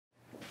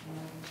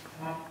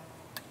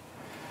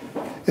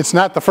It's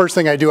not the first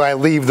thing I do. I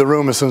leave the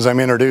room as soon as I'm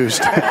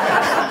introduced.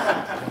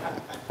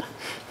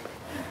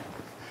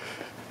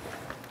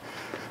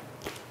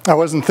 I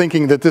wasn't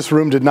thinking that this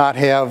room did not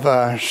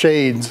have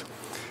shades,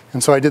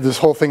 and so I did this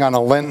whole thing on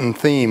a Lenten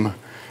theme.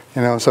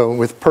 So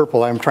with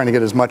purple, I'm trying to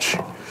get as much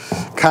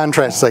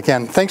contrast as I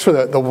can. Thanks for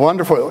the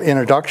wonderful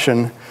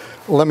introduction.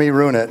 Let me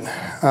ruin it.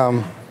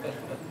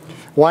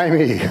 Why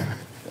me?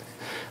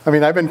 I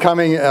mean, I've been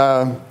coming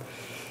a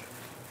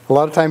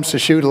lot of times to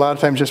shoot, a lot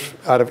of times just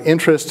out of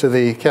interest to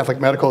the Catholic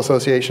Medical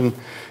Association.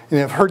 And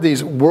I've heard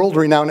these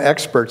world-renowned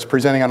experts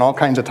presenting on all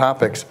kinds of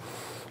topics.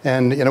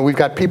 And we've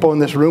got people in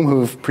this room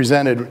who've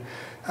presented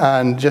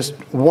on just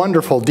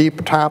wonderful,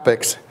 deep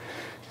topics.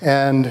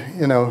 And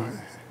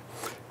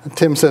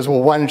Tim says,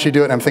 well, why don't you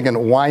do it? And I'm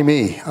thinking, why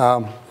me?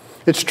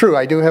 It's true,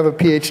 I do have a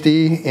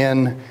PhD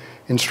in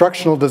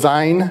instructional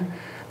design,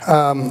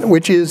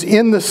 which is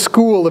in the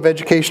School of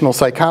Educational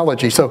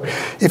Psychology. So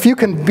if you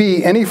can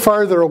be any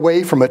farther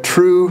away from a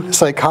true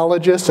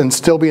psychologist and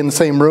still be in the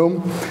same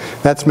room,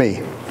 that's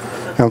me.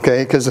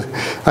 Okay, because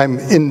I'm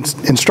in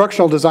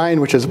instructional design,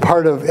 which is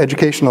part of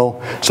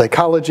educational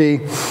psychology,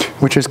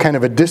 which is kind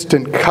of a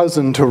distant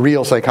cousin to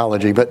real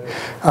psychology. But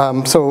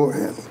so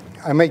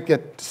I might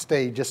get to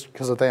stay just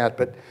because of that.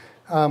 But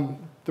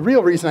the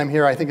real reason I'm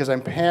here, I think, is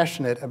I'm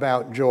passionate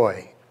about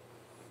joy.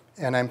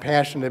 And I'm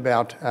passionate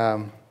about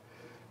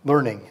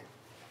learning.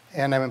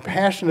 And I'm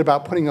passionate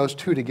about putting those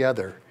two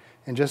together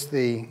and just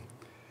the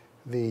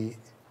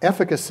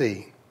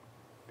efficacy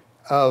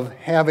of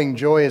having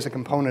joy as a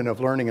component of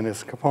learning and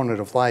as a component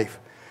of life.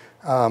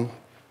 And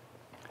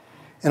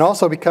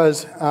also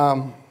because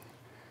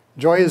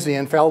joy is the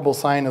infallible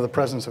sign of the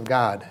presence of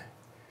God.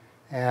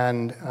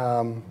 And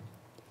I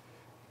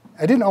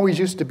didn't always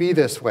used to be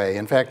this way.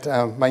 In fact,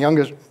 my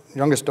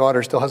youngest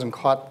daughter still hasn't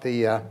caught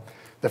the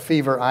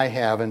fever I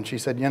have, and she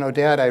said,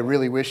 Dad, I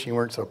really wish you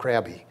weren't so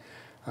crabby.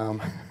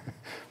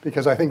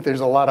 Because I think there's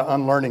a lot of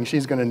unlearning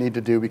she's going to need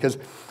to do, because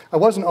I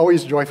wasn't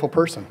always a joyful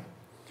person.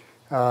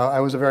 I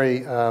was a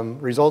very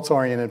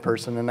results-oriented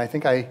person, and I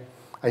think I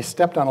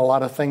stepped on a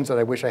lot of things that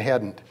I wish I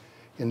hadn't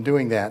in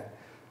doing that.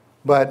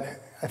 But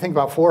I think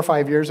about 4 or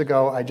 5 years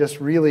ago, I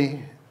just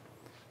really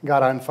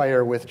got on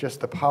fire with just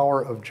the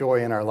power of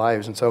joy in our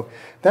lives. And so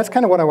that's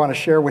kind of what I want to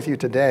share with you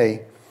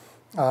today.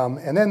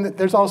 And then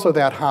there's also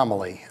that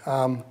homily.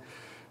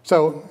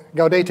 So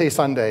Gaudete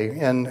Sunday,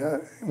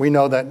 and we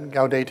know that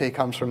Gaudete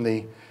comes from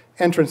the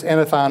entrance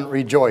antiphon,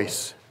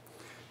 rejoice.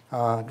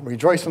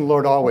 Rejoice in the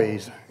Lord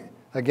always.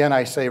 Again,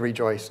 I say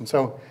rejoice. And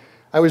so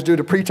I was due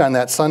to preach on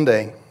that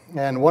Sunday.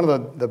 And one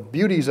of the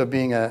beauties of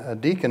being a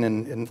deacon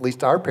in at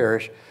least our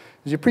parish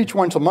is you preach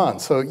once a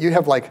month. So you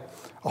have like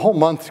a whole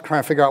month to try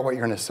and figure out what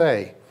you're going to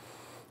say.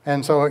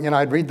 And so,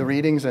 I'd read the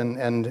readings,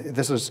 and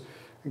this is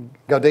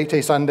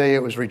Gaudete Sunday.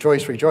 It was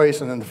rejoice,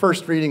 rejoice. And then the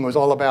first reading was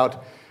all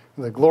about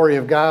the glory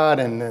of God,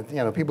 and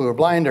people who are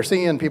blind are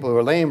seeing, people who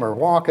are lame are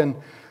walking.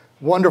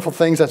 Wonderful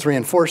things that's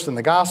reinforced in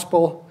the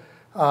gospel.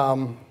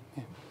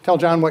 Tell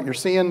John what you're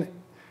seeing.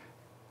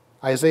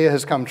 Isaiah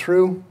has come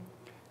true.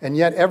 And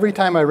yet every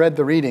time I read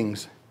the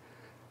readings,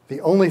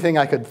 the only thing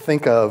I could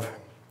think of,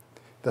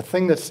 the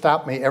thing that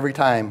stopped me every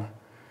time,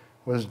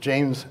 was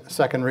James'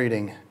 second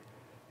reading,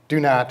 do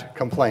not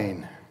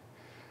complain.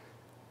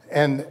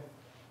 And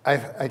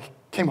I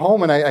came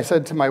home and I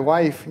said to my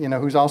wife,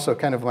 who's also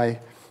kind of my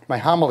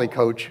homily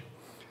coach,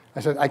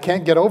 I said, I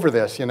can't get over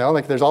this,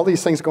 like there's all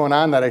these things going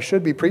on that I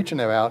should be preaching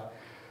about,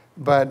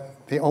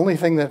 but the only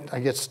thing that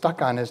I get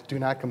stuck on is do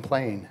not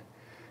complain.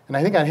 And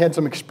I think I had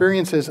some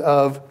experiences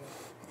of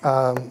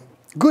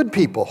good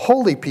people,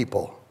 holy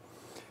people,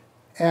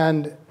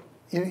 and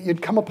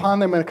you'd come upon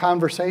them in a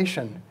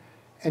conversation,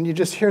 and you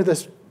just hear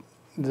this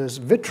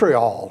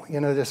vitriol,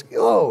 this,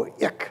 oh,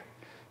 ick,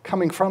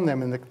 coming from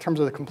them in terms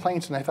of the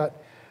complaints. And I thought,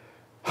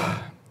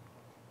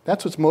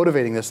 that's what's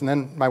motivating this. And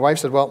then my wife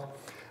said, well,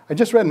 I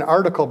just read an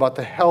article about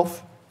the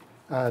health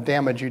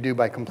damage you do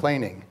by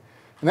complaining.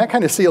 And that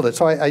kind of sealed it.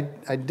 So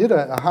I did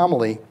a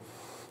homily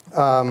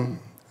on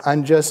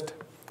just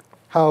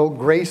how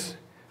grace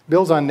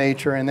builds on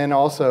nature, and then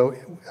also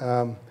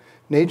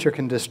nature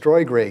can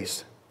destroy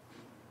grace,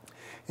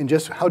 and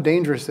just how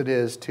dangerous it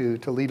is to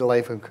lead a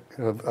life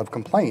of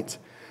complaints.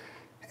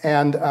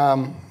 And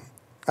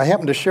I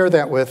happened to share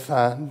that with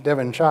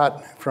Devin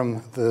Schott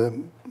from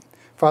the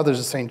Fathers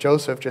of St.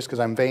 Joseph, just because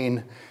I'm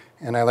vain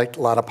and I like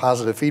a lot of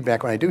positive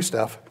feedback when I do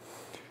stuff.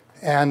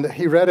 And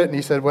he read it and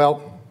he said,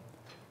 well,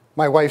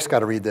 my wife's got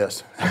to read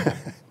this.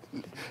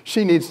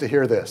 She needs to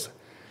hear this.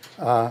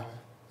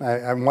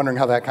 I'm wondering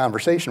how that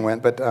conversation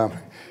went, but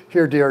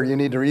here, dear, you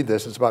need to read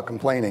this. It's about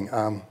complaining.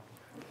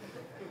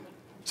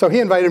 So he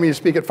invited me to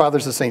speak at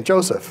Fathers of St.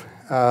 Joseph,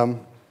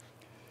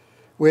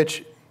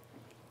 which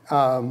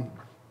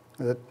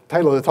the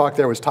title of the talk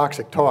there was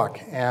Toxic Talk.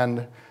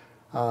 And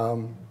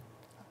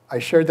I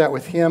shared that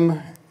with him,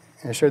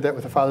 and I shared that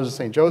with the Fathers of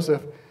St.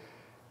 Joseph.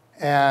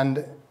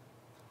 And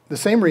the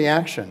same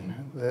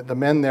reaction, the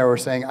men there were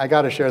saying, I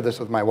got to share this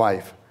with my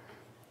wife,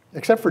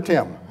 except for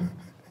Tim.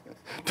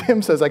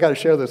 Tim says, I got to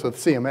share this with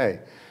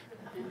CMA.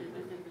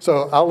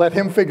 So I'll let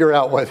him figure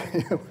out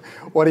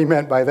what he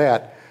meant by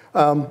that.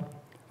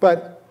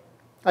 But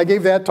I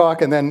gave that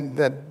talk, and then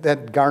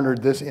that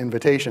garnered this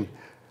invitation.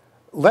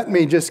 Let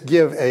me just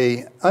give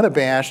a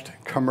unabashed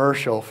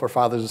commercial for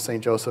Fathers of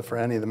St. Joseph for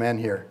any of the men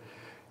here.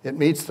 It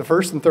meets the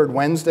first and third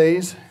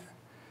Wednesdays,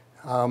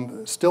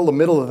 still the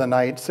middle of the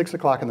night, 6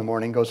 o'clock in the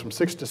morning, goes from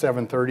 6 to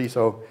 7:30,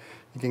 so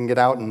you can get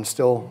out and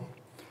still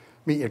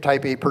meet your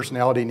type A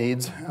personality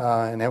needs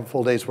and have a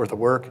full day's worth of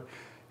work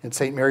at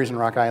St. Mary's in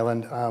Rock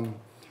Island.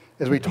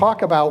 As we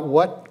talk about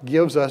what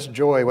gives us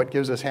joy, what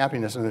gives us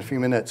happiness in a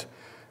few minutes,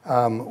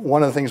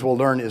 one of the things we'll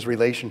learn is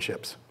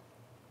relationships.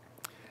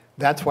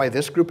 That's why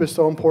this group is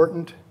so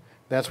important.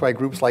 That's why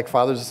groups like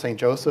Fathers of St.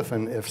 Joseph,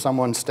 and if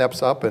someone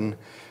steps up and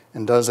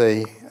does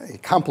a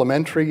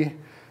complimentary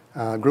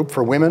group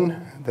for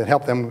women that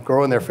help them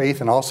grow in their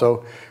faith and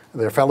also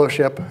their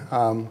fellowship,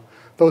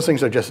 those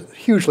things are just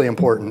hugely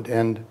important.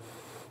 And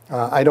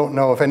I don't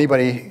know if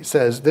anybody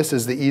says this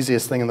is the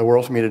easiest thing in the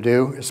world for me to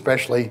do,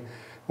 especially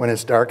when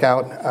it's dark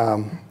out.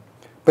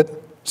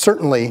 But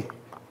certainly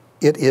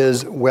it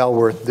is well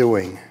worth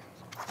doing.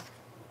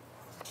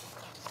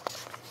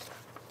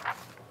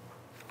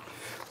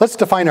 Let's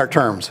define our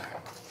terms.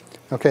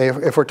 Okay,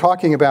 if we're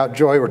talking about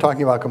joy, we're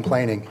talking about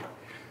complaining.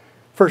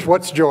 First,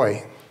 what's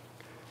joy?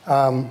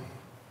 Martin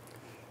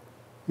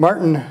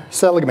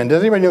Seligman.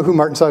 Does anybody know who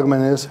Martin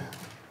Seligman is?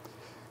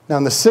 Now,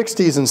 in the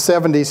 60s and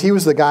 70s, he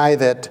was the guy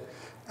that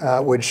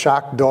would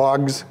shock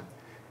dogs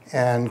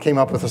and came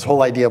up with this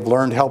whole idea of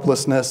learned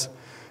helplessness,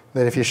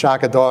 that if you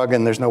shock a dog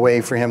and there's no way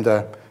for him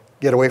to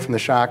get away from the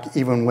shock,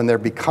 even when there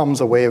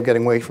becomes a way of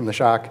getting away from the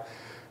shock,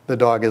 the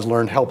dog has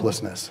learned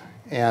helplessness.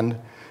 And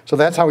so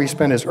that's how he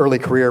spent his early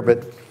career,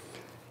 but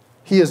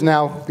he has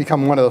now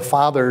become one of the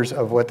fathers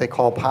of what they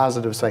call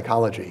positive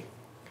psychology.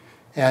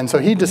 And so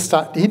he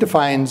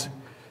defines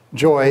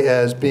joy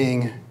as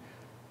being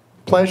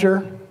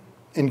pleasure,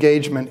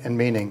 engagement, and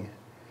meaning.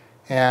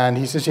 And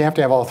he says you have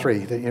to have all three,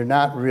 that you're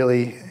not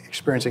really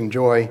experiencing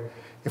joy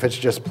if it's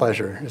just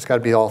pleasure. It's got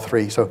to be all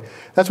three. So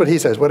that's what he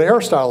says. What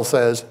Aristotle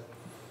says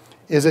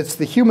is it's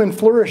the human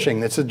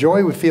flourishing. It's the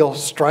joy we feel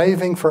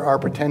striving for our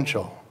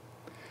potential.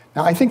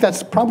 Now, I think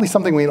that's probably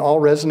something we all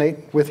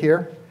resonate with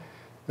here,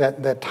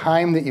 that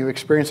time that you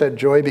experience that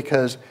joy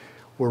because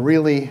we're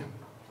really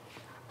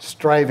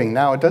striving.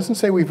 Now, it doesn't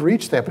say we've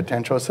reached that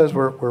potential. It says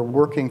we're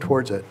working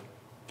towards it.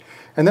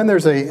 And then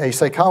there's a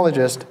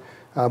psychologist,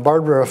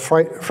 Barbara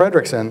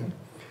Fredrickson,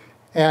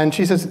 and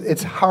she says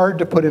it's hard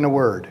to put in a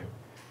word.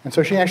 And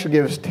so she actually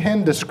gives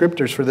 10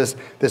 descriptors for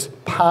this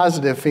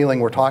positive feeling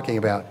we're talking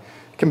about.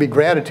 It can be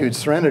gratitude,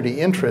 serenity,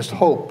 interest,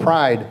 hope,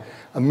 pride,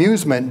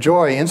 amusement,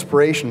 joy,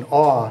 inspiration,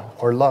 awe,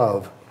 or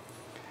love.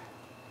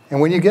 And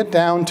when you get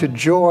down to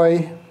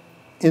joy,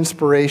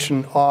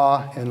 inspiration,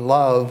 awe, and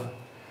love,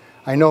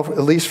 I know, at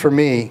least for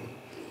me,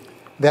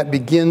 that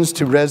begins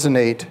to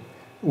resonate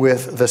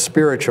with the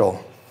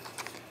spiritual.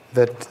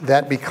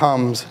 That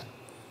becomes,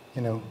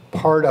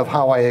 part of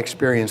how I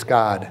experience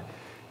God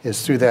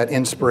is through that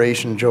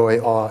inspiration, joy,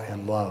 awe,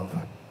 and love.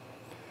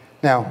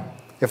 Now,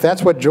 if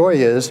that's what joy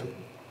is,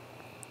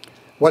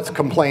 what's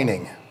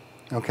complaining?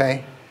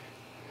 Okay?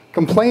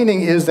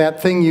 Complaining is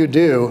that thing you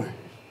do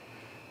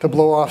to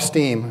blow off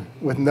steam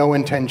with no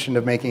intention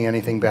of making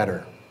anything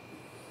better.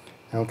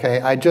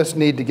 Okay? I just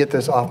need to get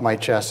this off my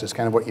chest is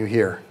kind of what you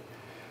hear.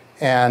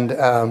 And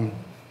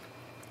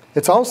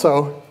it's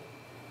also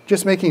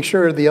just making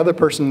sure the other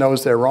person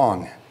knows they're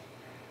wrong.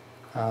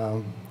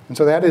 And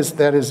so that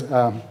is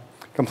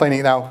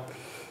complaining. Now,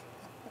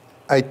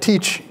 I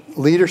teach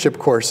leadership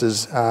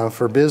courses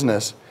for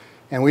business,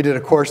 and we did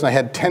a course, and I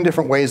had 10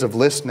 different ways of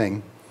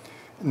listening,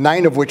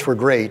 9 of which were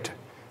great.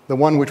 The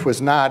one which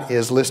was not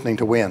is listening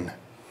to win.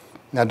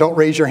 Now, don't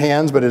raise your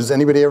hands, but has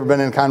anybody ever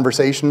been in a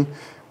conversation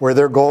where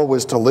their goal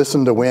was to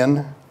listen to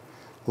win,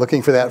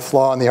 looking for that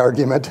flaw in the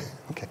argument?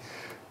 Okay.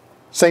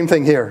 Same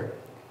thing here.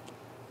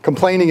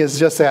 Complaining is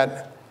just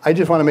that, I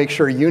just want to make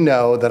sure you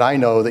know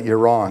that you're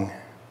wrong.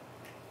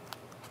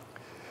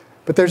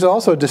 But there's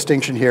also a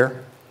distinction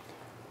here.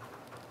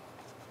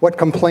 What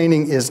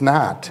complaining is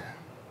not.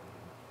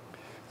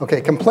 Okay,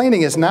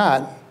 complaining is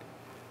not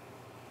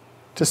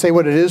to say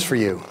what it is for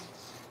you.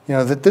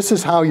 That this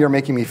is how you're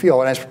making me feel.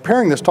 When I was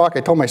preparing this talk,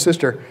 I told my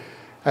sister,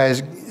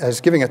 I was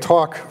giving a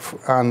talk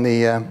on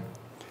the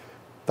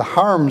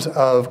harms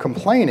of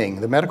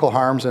complaining, the medical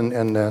harms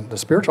and the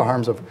spiritual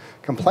harms of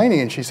complaining,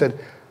 and she said,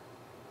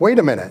 wait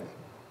a minute,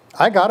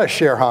 I got to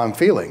share how I'm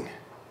feeling.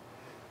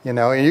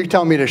 And you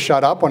tell me to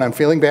shut up when I'm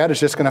feeling bad, it's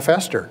just going to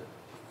fester.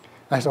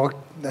 And I said,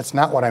 well, that's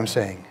not what I'm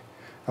saying.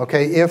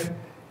 Okay,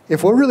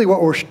 if we're really,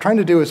 what we're trying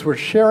to do is we're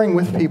sharing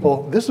with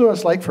people, this is what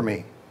it's like for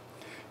me.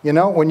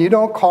 When you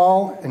don't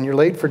call and you're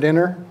late for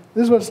dinner,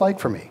 this is what it's like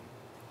for me.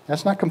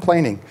 That's not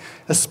complaining,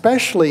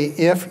 especially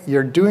if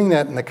you're doing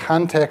that in the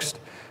context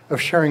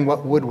of sharing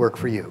what would work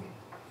for you.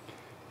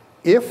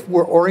 If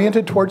we're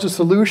oriented towards a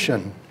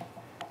solution,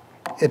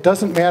 it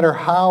doesn't matter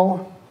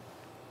how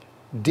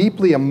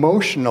deeply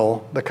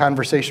emotional the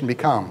conversation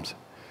becomes.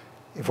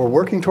 If we're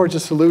working towards a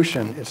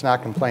solution, it's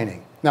not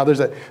complaining. Now, there's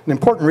an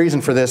important reason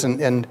for this,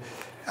 and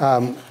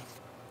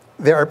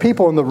There are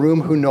people in the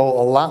room who know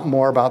a lot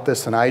more about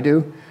this than I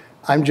do.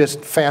 I'm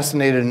just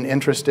fascinated and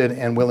interested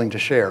and willing to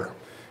share.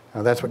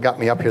 That's what got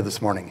me up here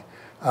this morning.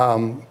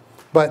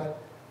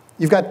 But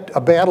you've got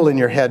a battle in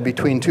your head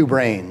between two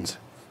brains.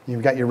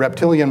 You've got your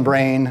reptilian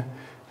brain,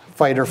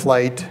 fight or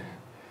flight,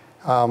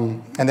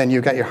 and then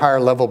you've got your higher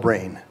level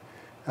brain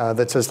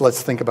that says,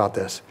 let's think about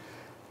this.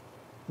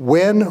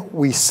 When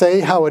we say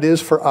how it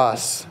is for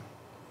us,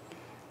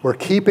 we're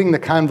keeping the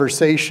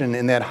conversation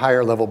in that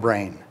higher level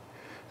brain.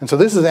 And so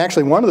this is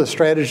actually one of the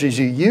strategies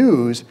you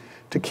use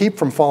to keep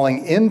from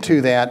falling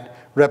into that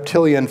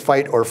reptilian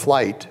fight or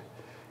flight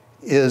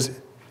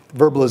is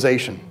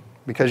verbalization,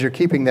 because you're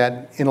keeping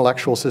that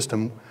intellectual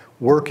system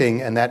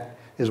working, and that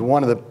is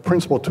one of the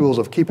principal tools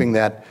of keeping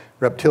that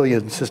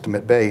reptilian system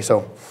at bay.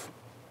 So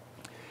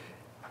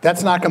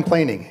that's not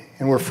complaining,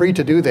 and we're free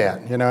to do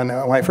that. You know, and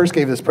when I first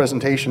gave this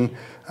presentation,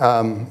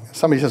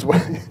 somebody says, well,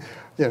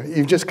 you know,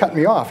 you've just cut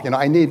me off. You know,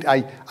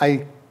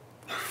 I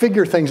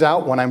figure things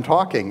out when I'm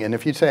talking, and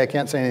if you say I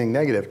can't say anything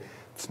negative,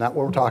 it's not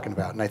what we're talking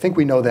about, and I think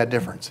we know that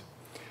difference.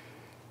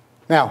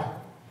 Now,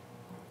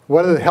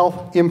 what are the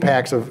health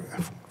impacts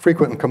of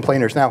frequent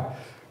complainers? Now,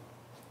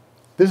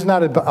 this is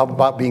not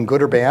about being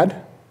good or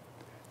bad.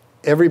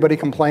 Everybody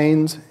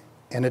complains,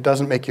 and it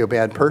doesn't make you a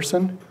bad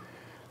person,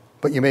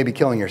 but you may be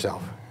killing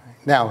yourself.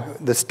 Now,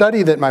 the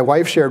study that my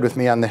wife shared with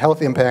me on the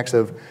health impacts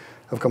of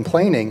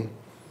complaining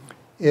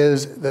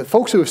is that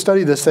folks who have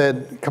studied this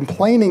said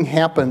complaining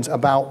happens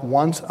about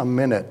once a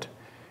minute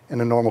in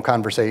a normal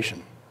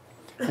conversation.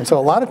 And so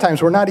a lot of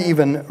times we're not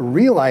even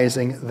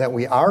realizing that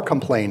we are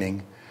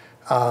complaining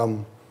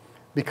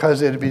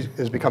because it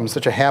has become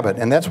such a habit.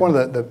 And that's one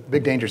of the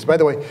big dangers. By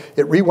the way,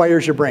 it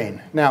rewires your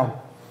brain.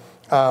 Now,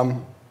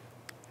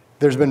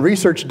 there's been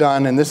research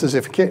done, and this is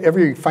if ever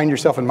you find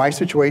yourself in my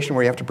situation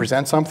where you have to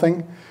present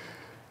something,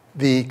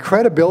 the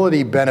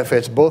credibility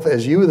benefits, both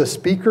as you, the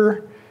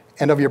speaker,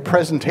 and of your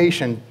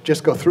presentation,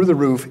 just go through the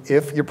roof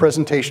if your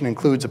presentation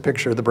includes a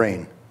picture of the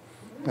brain.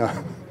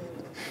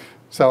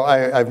 So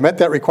I've met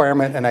that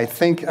requirement, and I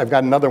think I've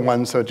got another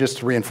one, so just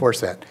to reinforce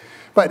that.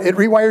 But it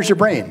rewires your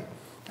brain.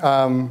 You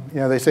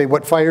know, they say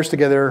what fires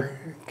together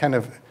kind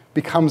of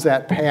becomes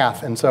that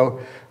path, and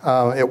so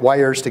it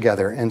wires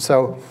together. And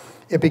so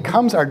it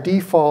becomes our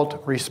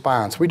default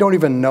response. We don't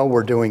even know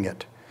we're doing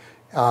it.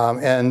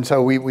 And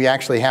so we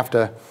actually have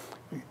to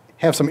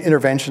have some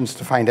interventions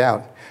to find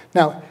out.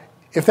 Now,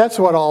 if that's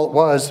what all it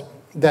was,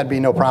 that'd be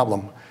no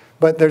problem.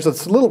 But there's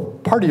this little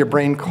part of your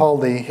brain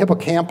called the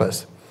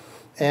hippocampus.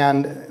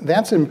 And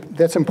that's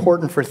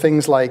important for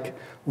things like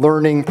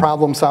learning,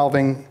 problem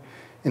solving,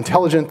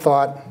 intelligent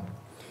thought.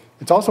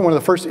 It's also one of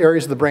the first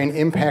areas of the brain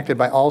impacted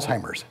by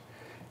Alzheimer's.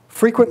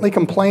 Frequently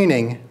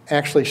complaining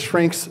actually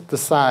shrinks the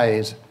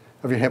size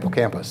of your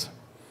hippocampus,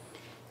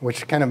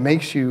 which kind of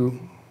makes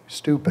you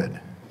stupid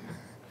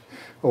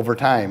over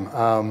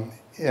time.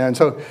 And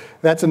so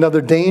that's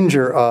another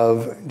danger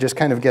of just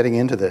kind of getting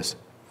into this.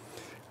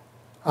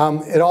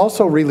 It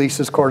also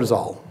releases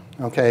cortisol,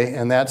 okay?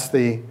 And that's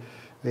the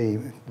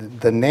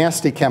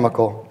nasty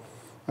chemical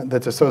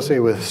that's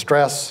associated with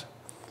stress,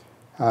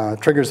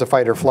 triggers the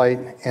fight or flight,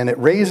 and it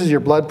raises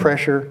your blood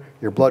pressure,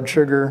 your blood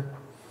sugar.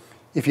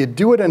 If you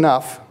do it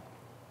enough,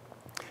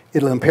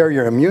 it'll impair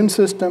your immune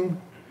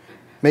system,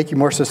 make you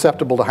more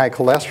susceptible to high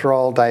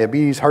cholesterol,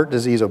 diabetes, heart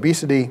disease,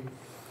 obesity,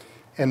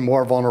 and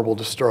more vulnerable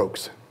to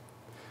strokes.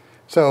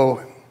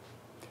 So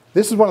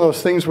this is one of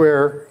those things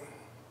where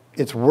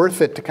it's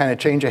worth it to kind of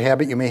change a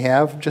habit you may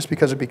have just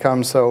because it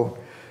becomes so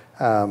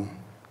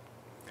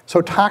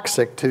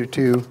toxic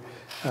to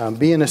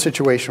be in a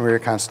situation where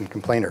you're a constant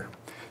complainer.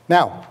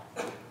 Now,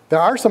 there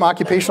are some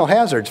occupational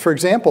hazards. For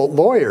example,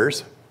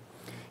 lawyers,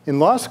 in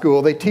law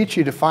school, they teach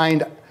you to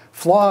find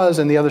flaws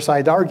in the other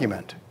side's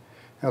argument.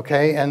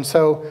 Okay, and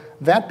so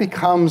that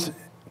becomes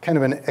kind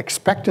of an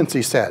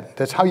expectancy set.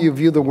 That's how you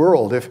view the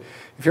world. If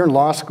you're in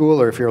law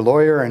school or if you're a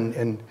lawyer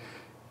and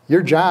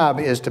your job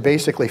is to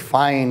basically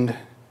find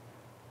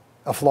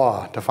a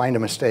flaw, to find a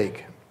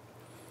mistake.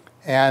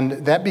 And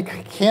that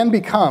can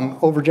become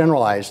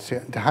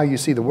overgeneralized to how you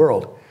see the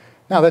world.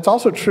 Now, that's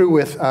also true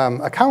with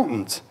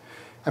accountants.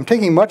 I'm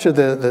taking much of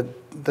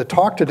the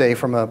talk today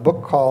from a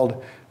book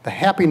called The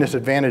Happiness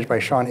Advantage by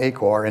Sean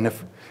Achor, and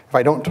if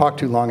I don't talk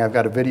too long, I've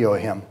got a video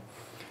of him.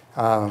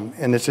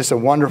 And it's just a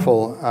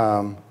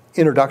wonderful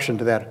introduction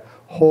to that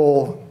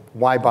whole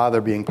why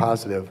bother being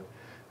positive,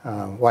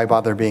 why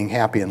bother being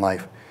happy in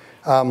life.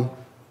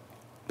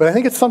 But I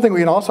think it's something we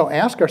can also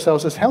ask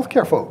ourselves as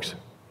healthcare folks.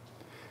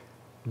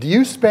 Do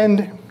you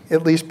spend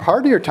at least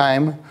part of your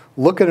time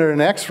looking at an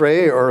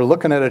x-ray or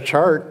looking at a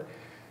chart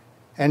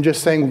and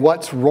just saying,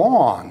 what's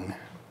wrong?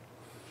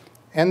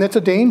 And that's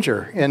a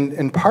danger.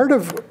 And part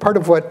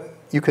of what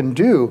you can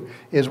do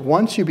is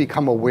once you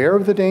become aware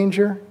of the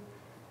danger,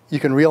 you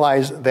can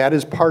realize that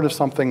is part of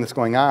something that's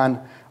going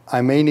on.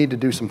 I may need to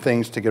do some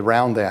things to get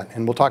around that.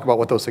 And we'll talk about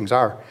what those things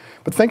are.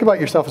 But think about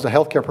yourself as a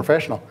healthcare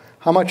professional.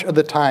 How much of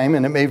the time,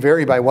 and it may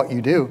vary by what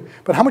you do,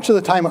 but how much of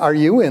the time are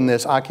you in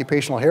this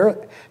occupational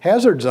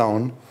hazard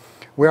zone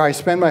where I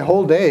spend my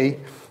whole day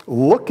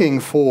looking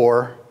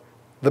for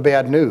the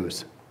bad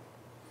news.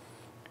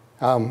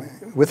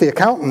 With the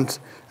accountants,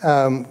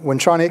 when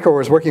Sean Achor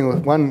was working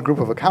with one group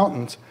of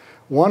accountants,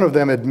 one of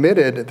them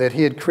admitted that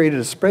he had created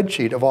a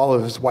spreadsheet of all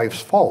of his wife's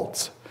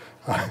faults.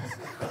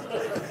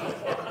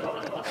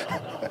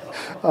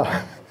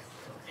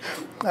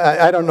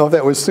 I don't know if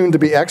that was soon to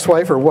be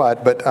ex-wife or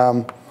what, but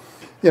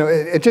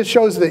it just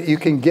shows that you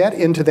can get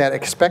into that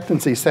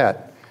expectancy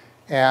set.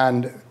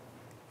 And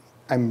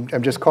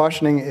I'm just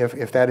cautioning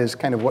if that is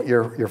kind of what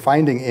you're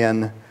finding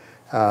in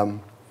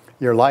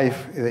your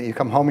life, that you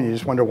come home and you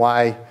just wonder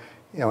why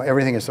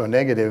everything is so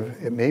negative.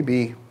 It may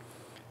be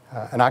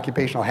an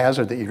occupational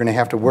hazard that you're going to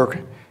have to work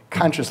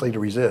consciously to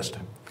resist.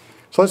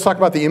 So let's talk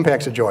about the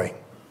impacts of joy.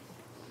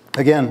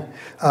 Again,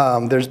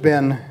 there's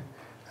been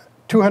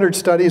 200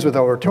 studies with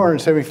over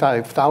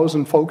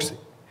 275,000 folks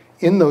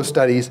in those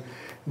studies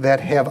that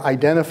have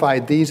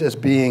identified these as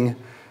being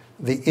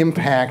the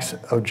impacts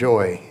of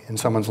joy in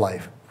someone's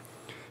life.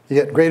 You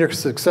get greater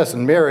success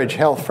in marriage,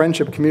 health,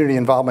 friendship, community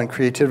involvement,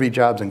 creativity,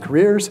 jobs, and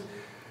careers.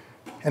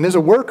 And as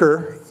a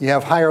worker, you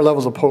have higher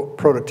levels of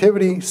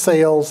productivity,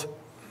 sales,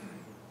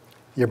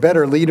 you're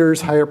better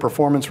leaders, higher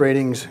performance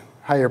ratings,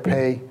 higher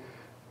pay,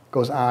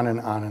 goes on and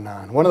on and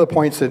on. One of the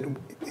points that,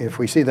 if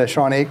we see the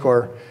Sean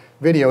Achor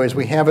video, is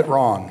we have it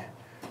wrong.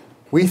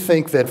 We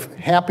think that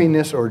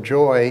happiness or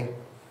joy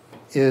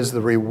is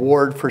the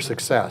reward for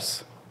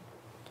success.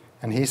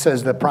 And he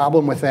says the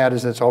problem with that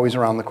is it's always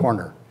around the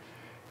corner.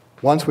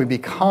 Once we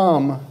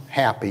become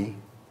happy,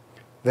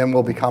 then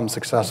we'll become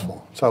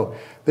successful. So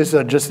this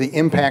is just the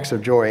impacts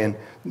of joy. And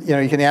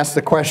you can ask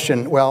the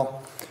question,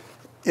 well,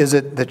 is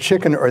it the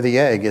chicken or the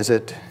egg? Is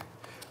it,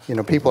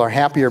 people are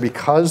happier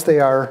because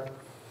they are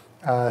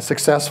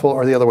successful,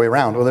 or the other way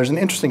around? Well, there's an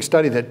interesting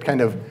study that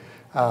kind of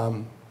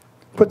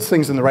puts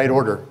things in the right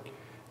order.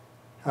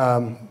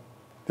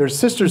 There's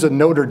Sisters of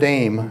Notre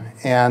Dame,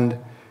 and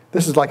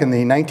this is like in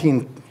the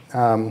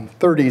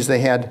 1930s. They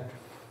had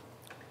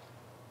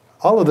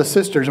all of the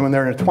sisters, when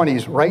they're in their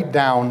 20s, write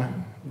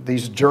down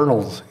these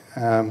journals,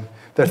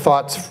 their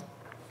thoughts,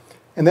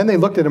 and then they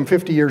looked at them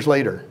 50 years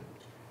later.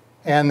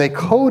 And they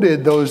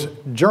coded those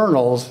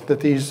journals that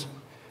these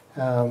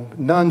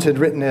nuns had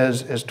written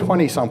as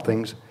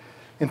 20-somethings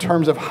in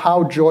terms of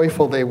how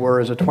joyful they were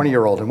as a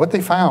 20-year-old. And what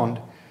they found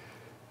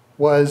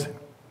was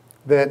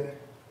that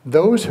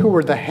those who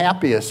were the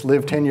happiest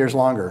lived 10 years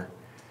longer.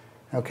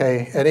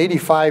 Okay, at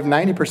 85,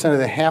 90% of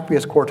the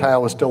happiest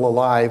quartile was still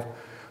alive,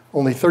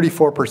 only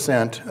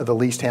 34% of the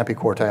least happy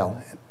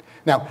quartile.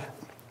 Now,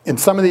 in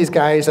some of these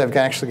guys, I've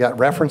actually got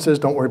references.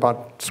 Don't worry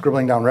about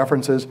scribbling down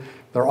references.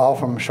 They're all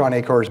from Sean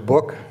Achor's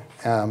book,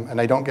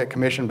 and I don't get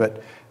commission,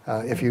 but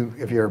if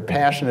you're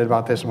passionate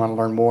about this and want to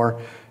learn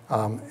more,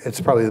 it's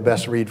probably the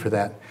best read for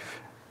that.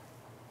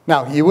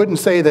 Now, you wouldn't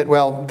say that,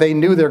 well, they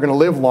knew they were going to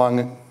live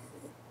long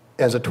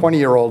as a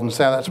 20-year-old and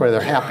say that's why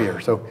they're happier.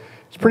 So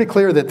it's pretty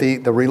clear that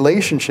the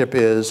relationship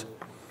is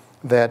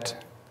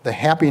that the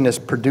happiness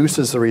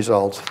produces the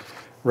results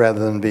rather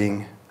than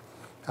being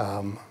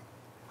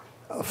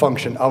a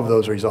function of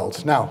those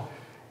results. Now,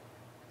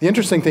 the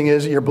interesting thing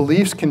is your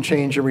beliefs can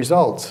change your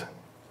results.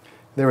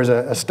 There was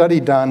a study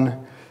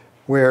done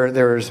where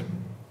there's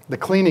the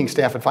cleaning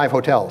staff at 5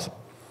 hotels,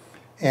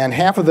 and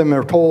half of them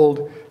are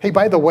told, hey,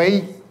 by the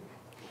way,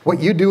 what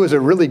you do is a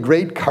really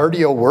great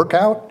cardio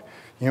workout.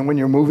 When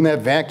you're moving that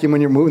vacuum, when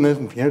you're moving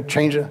this,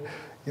 change it,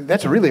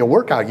 that's really a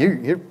workout.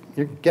 You're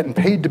getting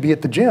paid to be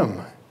at the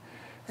gym.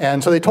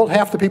 And so they told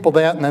half the people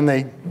that, and then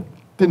they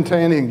didn't tell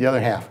anything to the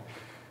other half.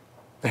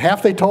 The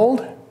half they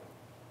told,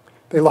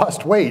 they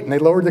lost weight, and they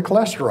lowered the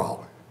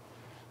cholesterol.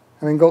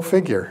 I mean, go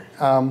figure.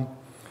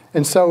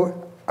 And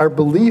so our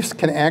beliefs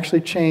can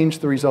actually change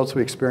the results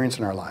we experience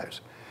in our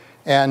lives.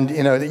 And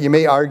you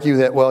may argue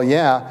that, well,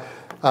 yeah,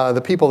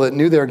 the people that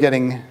knew they were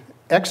getting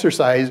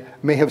exercise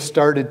may have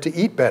started to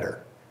eat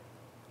better.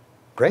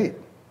 Great.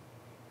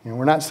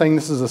 We're not saying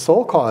this is the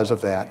sole cause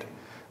of that,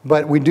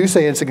 but we do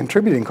say it's a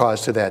contributing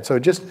cause to that. So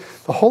just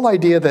the whole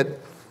idea that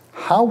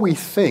how we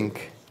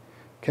think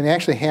can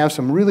actually have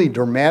some really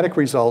dramatic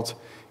results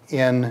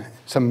in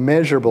some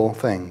measurable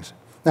things.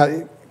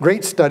 Now,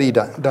 great study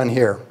done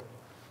here.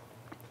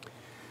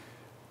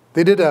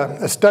 They did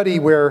a study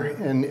where,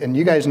 and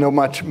you guys know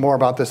much more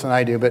about this than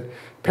I do, but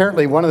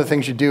apparently one of the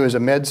things you do as a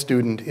med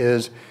student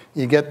is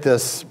you get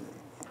this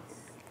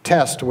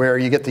test where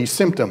you get these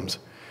symptoms,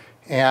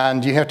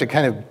 and you have to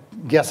kind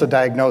of guess a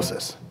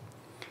diagnosis.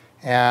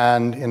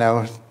 And,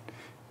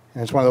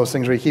 it's one of those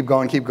things where you keep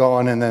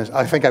going, and then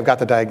I think I've got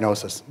the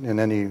diagnosis, and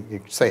then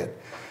you say it.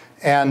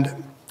 And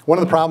one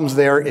of the problems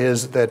there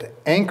is that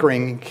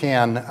anchoring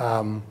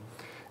can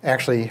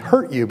actually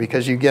hurt you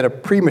because you get a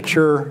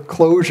premature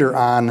closure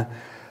on,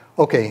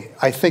 okay,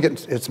 I think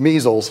it's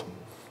measles,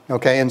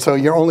 okay, and so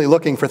you're only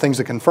looking for things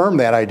that confirm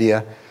that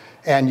idea,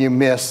 and you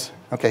miss.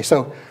 Okay,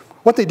 so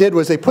what they did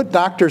was they put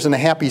doctors in a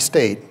happy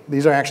state.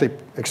 These are actually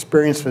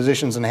experienced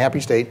physicians in a happy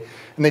state,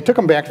 and they took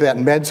them back to that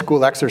med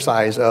school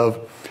exercise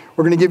of,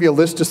 we're going to give you a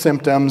list of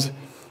symptoms,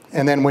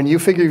 and then when you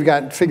figure you've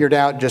got it figured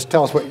out, just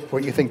tell us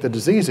what you think the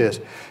disease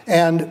is.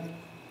 And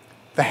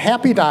The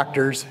happy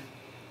doctors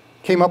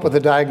came up with a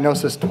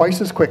diagnosis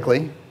twice as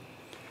quickly,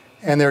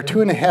 and they're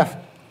 2.5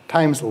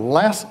 times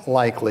less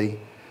likely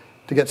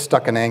to get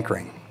stuck in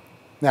anchoring.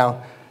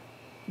 Now,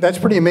 that's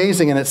pretty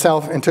amazing in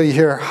itself until you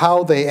hear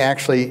how they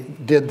actually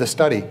did the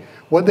study.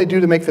 What did they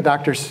do to make the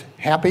doctors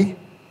happy?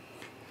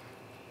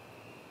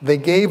 They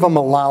gave them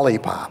a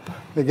lollipop.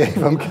 They gave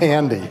them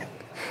candy.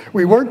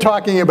 We weren't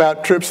talking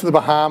about trips to the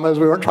Bahamas.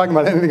 We weren't talking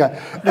about anything.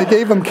 They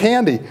gave them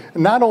candy.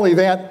 And not only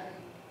that,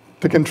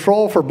 to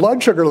control for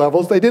blood sugar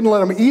levels, they didn't let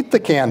them eat the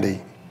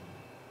candy.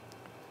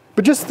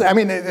 But just, I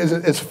mean,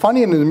 as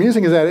funny and as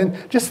amusing as that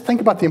is, just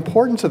think about the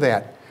importance of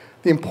that.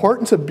 The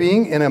importance of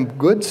being in a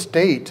good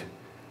state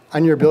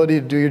on your ability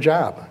to do your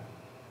job.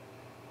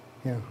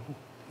 You know,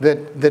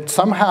 that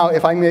somehow,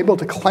 if I'm able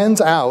to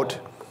cleanse out,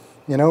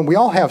 you know, we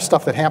all have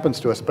stuff that happens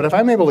to us, but if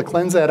I'm able to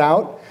cleanse that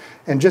out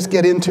and just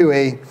get into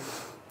a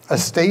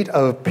state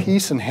of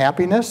peace and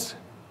happiness,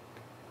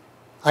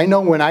 I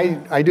know when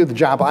I do the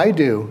job I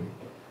do,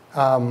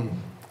 I'm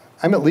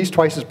at least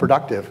twice as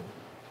productive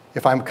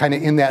if I'm kind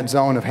of in that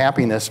zone of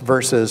happiness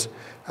versus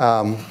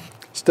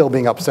still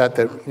being upset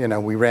that, you know,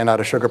 we ran out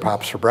of sugar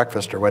pops for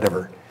breakfast or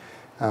whatever.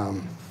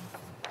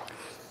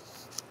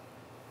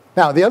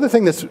 Now, the other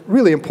thing that's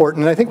really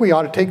important, and I think we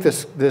ought to take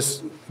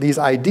these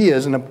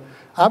ideas, and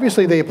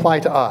obviously they apply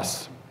to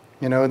us,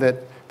 you know,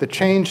 that the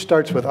change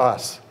starts with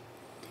us.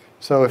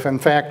 So if, in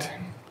fact,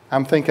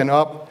 I'm thinking,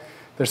 oh,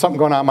 there's something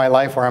going on in my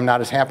life where I'm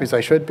not as happy as I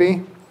should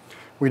be,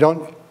 we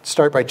don't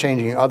start by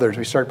changing others,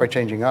 we start by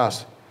changing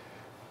us.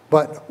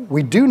 But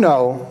we do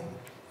know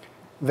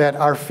that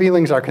our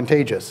feelings are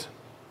contagious.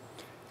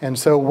 And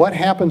so what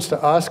happens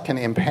to us can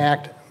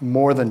impact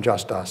more than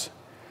just us.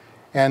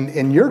 And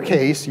in your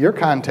case, your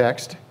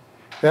context,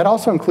 that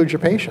also includes your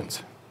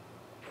patients.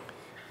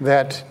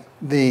 That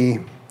the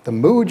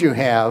mood you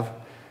have,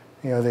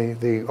 you know,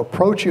 the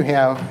approach you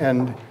have,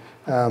 and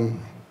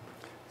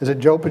is it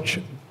Joe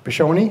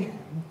Pistone?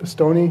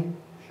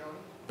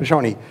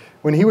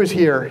 When he was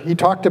here, he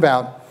talked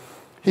about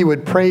he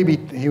would pray,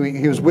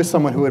 he was with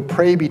someone who would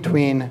pray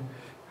between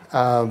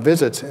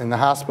visits in the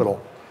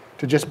hospital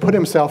to just put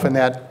himself in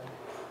that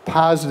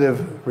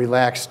positive,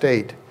 relaxed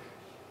state.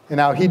 And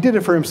now he did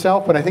it for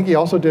himself, but I think he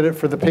also did it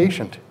for the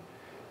patient.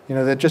 You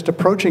know, that just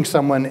approaching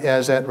someone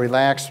as that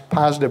relaxed,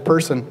 positive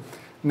person,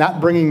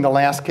 not bringing the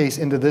last case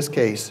into this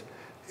case,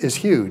 is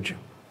huge.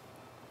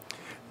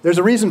 There's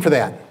a reason for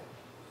that.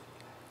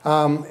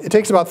 It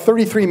takes about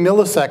 33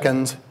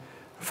 milliseconds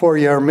for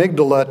your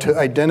amygdala to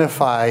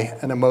identify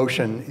an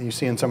emotion you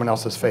see in someone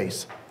else's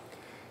face.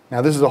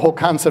 Now, this is the whole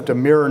concept of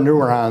mirror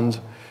neurons,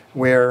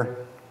 where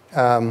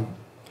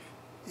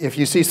if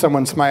you see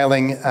someone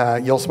smiling,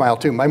 you'll smile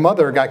too. My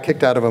mother got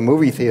kicked out of a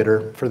movie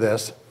theater for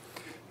this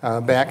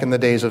back in the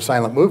days of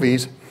silent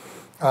movies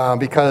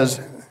because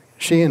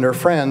she and her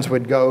friends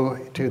would go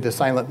to the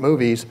silent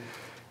movies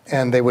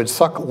and they would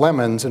suck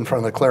lemons in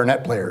front of the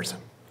clarinet players,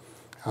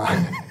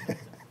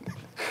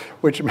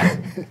 which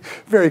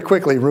very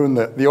quickly ruined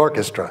the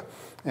orchestra.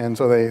 And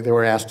so they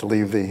were asked to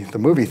leave the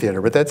movie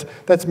theater. But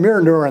that's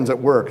mirror neurons at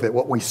work, that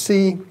what we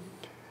see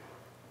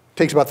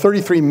takes about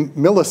 33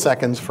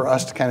 milliseconds for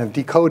us to kind of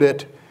decode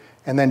it,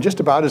 and then just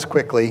about as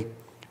quickly,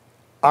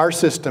 our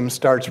system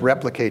starts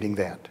replicating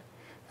that.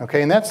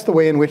 Okay, and that's the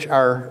way in which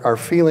our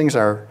feelings,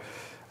 our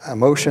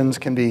emotions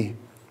can be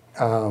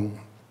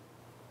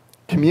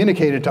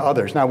communicated to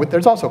others. Now,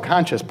 there's also a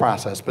conscious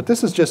process, but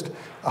this is just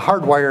a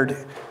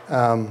hardwired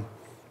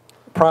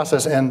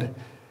process. And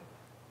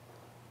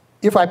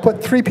if I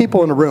put 3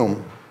 people in a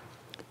room,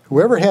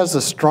 whoever has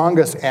the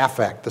strongest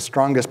affect, the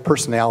strongest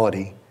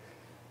personality,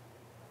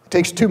 it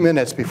takes 2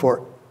 minutes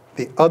before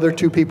the other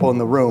 2 people in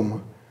the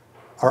room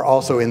are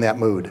also in that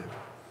mood.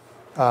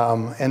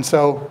 And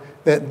so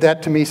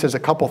that to me says a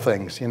couple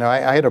things. You know,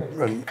 I had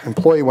an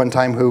employee one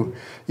time who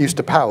used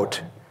to pout,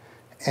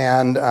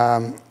 and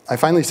I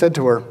finally said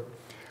to her,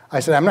 I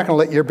said, I'm not going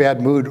to let your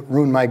bad mood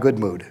ruin my good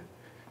mood.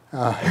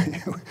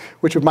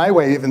 Which was my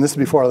way, and this is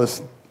before all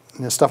this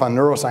stuff on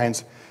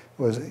neuroscience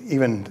was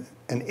even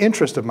an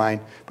interest of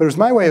mine, but it was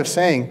my way of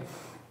saying,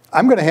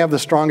 I'm going to have the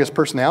strongest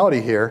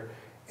personality here,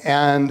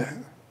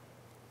 and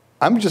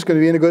I'm just going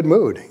to be in a good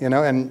mood, you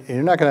know, and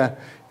you're not going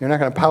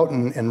to pout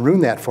and ruin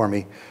that for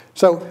me.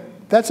 So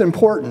that's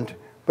important,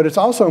 but it's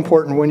also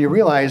important when you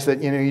realize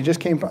that, you know, you just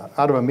came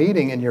out of a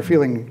meeting and you're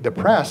feeling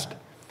depressed,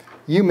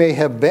 you may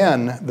have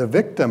been the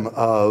victim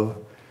of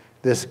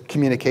this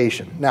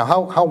communication. Now,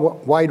 how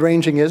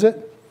wide-ranging is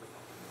it?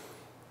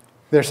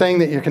 They're saying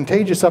that you're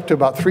contagious up to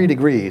about 3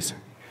 degrees,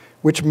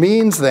 which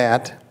means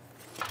that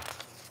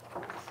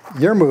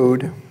your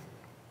mood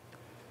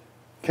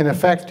can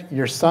affect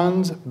your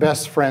son's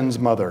best friend's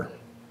mother.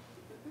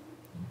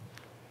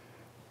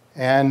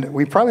 And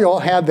we probably all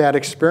had that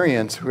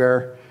experience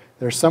where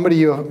there's somebody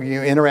you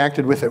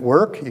interacted with at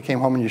work, you came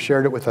home and you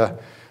shared it with a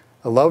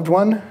loved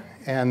one,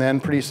 and then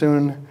pretty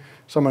soon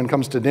someone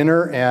comes to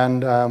dinner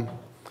and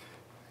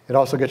it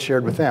also gets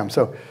shared with them.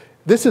 So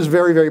this is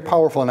very, very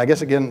powerful, and I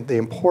guess, again, the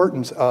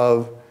importance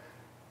of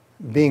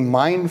being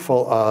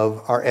mindful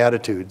of our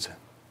attitudes.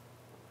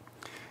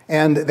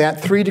 And that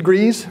 3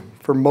 degrees,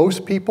 for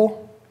most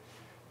people,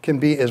 can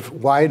be as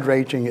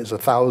wide-ranging as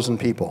 1,000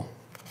 people.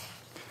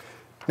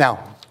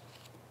 Now,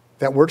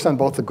 that works on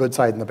both the good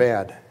side and the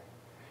bad.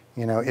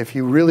 You know, if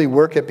you really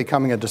work at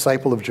becoming a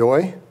disciple of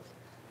joy,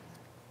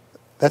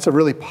 that's a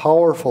really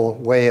powerful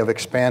way of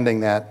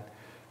expanding that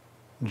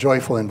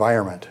joyful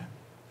environment.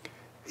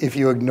 If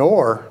you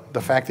ignore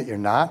the fact that you're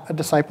not a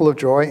disciple of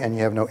joy and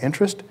you have no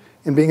interest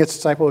in being a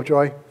disciple of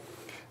joy,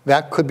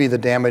 that could be the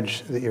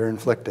damage that you're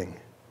inflicting.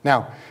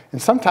 Now,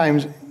 and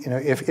sometimes, you know,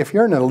 if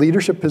you're in a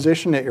leadership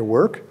position at your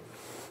work,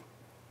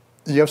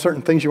 you have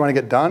certain things you want to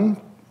get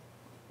done,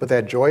 but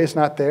that joy is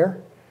not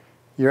there,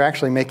 you're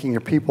actually making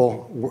your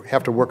people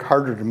have to work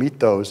harder to meet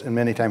those, and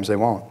many times they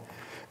won't.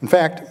 In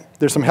fact,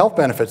 there's some health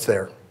benefits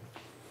there.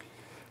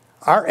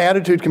 Our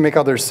attitude can make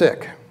others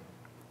sick.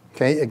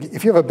 Okay,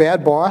 if you have a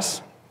bad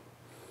boss,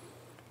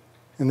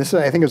 and this is,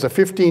 I think it was a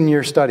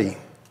 15-year study,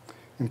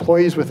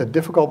 employees with a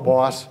difficult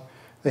boss,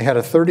 they had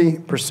a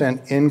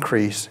 30%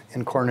 increase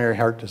in coronary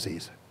heart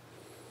disease.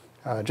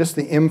 Just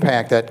the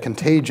impact, that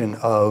contagion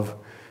of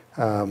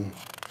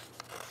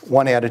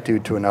one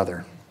attitude to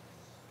another.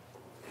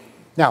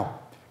 Now,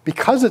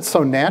 because it's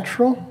so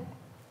natural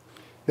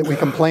that we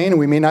complain and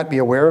we may not be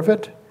aware of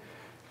it,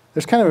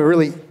 there's kind of a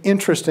really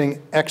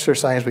interesting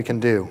exercise we can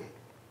do.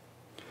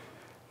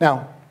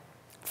 Now,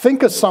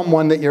 think of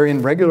someone that you're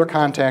in regular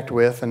contact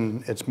with,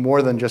 and it's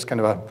more than just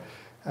kind of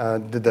a,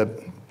 did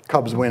the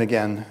Cubs win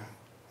again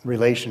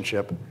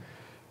relationship,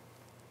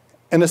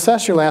 and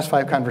assess your last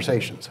 5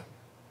 conversations.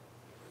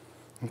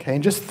 Okay,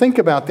 and just think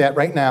about that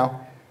right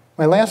now.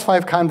 My last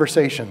 5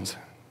 conversations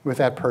with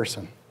that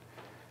person.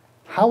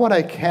 How would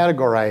I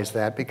categorize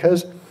that?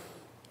 Because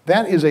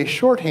that is a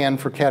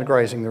shorthand for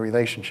categorizing the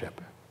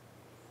relationship.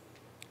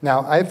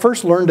 Now, I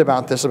first learned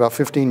about this about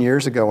 15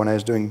 years ago when I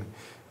was being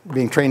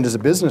trained as a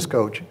business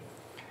coach.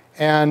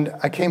 And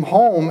I came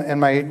home,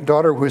 and my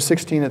daughter, who was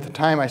 16 at the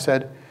time, I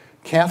said,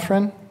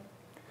 Catherine,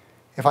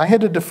 if I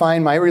had to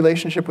define my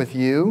relationship with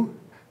you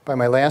by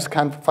my last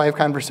 5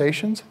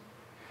 conversations,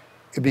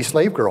 it'd be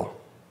slave girl.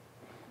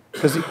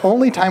 Because the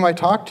only time I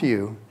talk to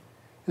you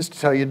is to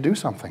tell you to do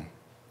something.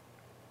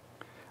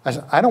 I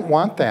said, I don't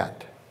want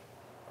that.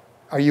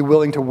 Are you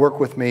willing to work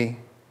with me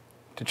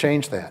to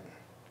change that?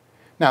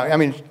 Now, I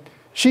mean,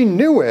 she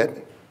knew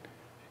it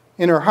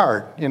in her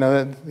heart. You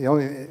know, the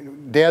only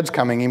Dad's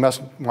coming, he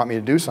must want me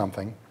to do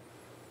something.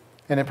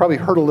 And it probably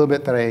hurt a little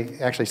bit that I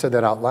actually said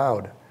that out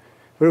loud.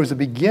 But it was the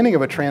beginning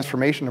of a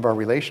transformation of our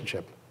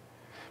relationship.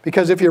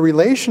 Because if your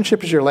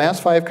relationship is your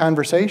last 5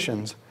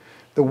 conversations,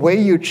 the way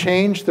you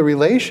change the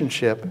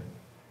relationship,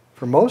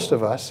 for most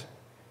of us,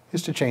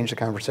 is to change the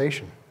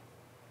conversation.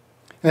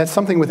 And that's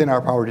something within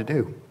our power to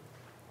do.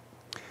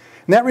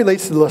 And that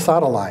relates to the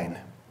Losada line.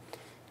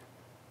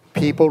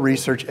 People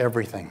research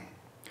everything.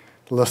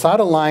 The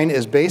Losada line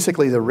is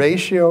basically the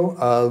ratio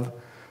of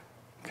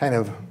kind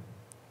of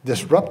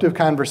disruptive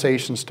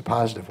conversations to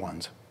positive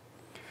ones.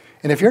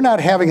 And if you're not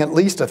having at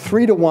least a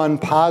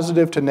 3-to-1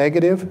 positive to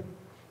negative,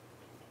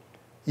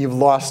 you've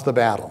lost the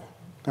battle.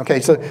 Okay,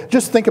 so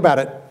just think about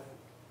it.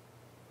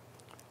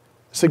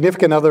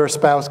 Significant other, a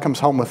spouse, comes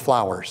home with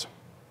flowers.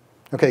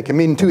 Okay, it can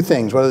mean 2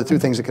 things. What are the 2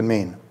 things it can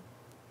mean?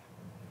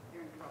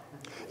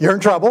 You're in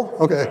trouble.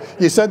 Okay,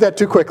 you said that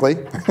too quickly.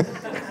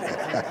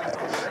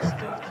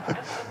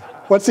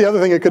 What's the other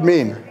thing it could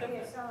mean?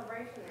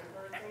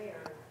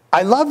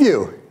 I love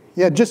you.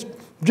 Yeah, just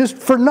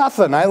for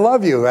nothing, I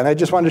love you, and I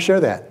just wanted to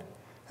share that.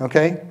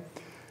 Okay?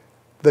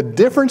 The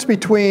difference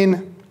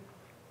between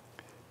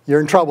you're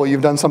in trouble,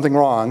 you've done something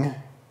wrong,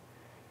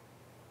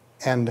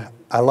 and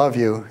I love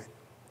you,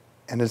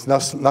 and it's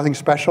nothing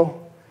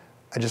special,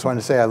 I just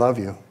wanted to say I love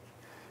you,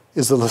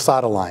 is the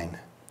Losada line.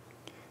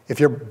 If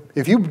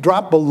you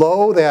drop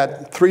below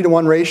that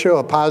 3-to-1 ratio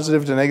of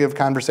positive to negative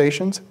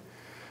conversations,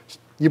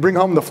 you bring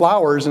home the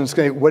flowers and it's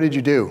going, what did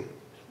you do?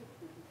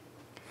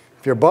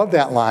 If you're above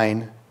that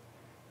line,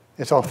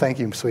 it's, oh, thank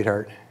you,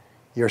 sweetheart.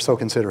 You're so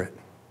considerate.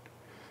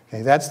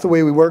 Okay, that's the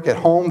way we work at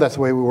home. That's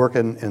the way we work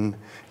in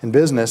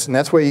business. And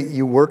that's the way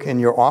you work in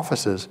your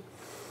offices,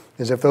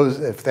 is if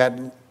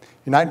you're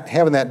not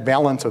having that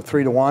balance of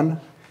 3-to-1.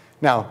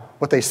 Now,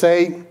 what they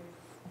say,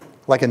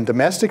 like in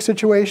domestic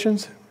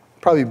situations,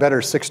 probably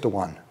better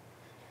 6-to-1.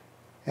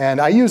 And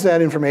I use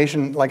that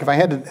information, like if I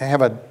had to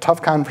have a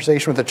tough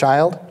conversation with a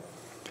child,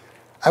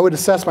 I would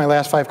assess my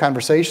last 5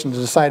 conversations to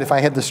decide if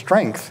I had the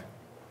strength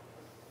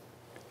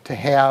to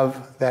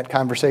have that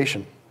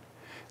conversation.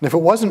 And if it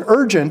wasn't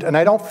urgent and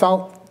I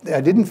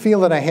didn't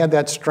feel that I had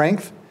that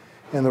strength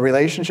in the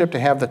relationship to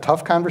have the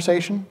tough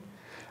conversation,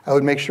 I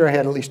would make sure I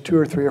had at least 2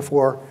 or 3 or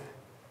 4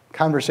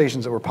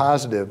 conversations that were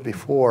positive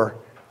before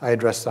I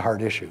addressed the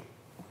hard issue.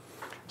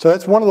 So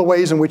that's one of the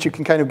ways in which you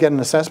can kind of get an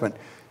assessment.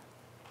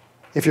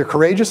 If you're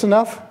courageous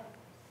enough,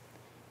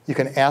 you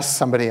can ask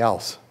somebody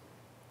else.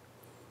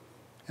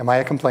 Am I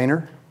a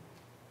complainer?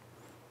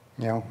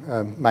 You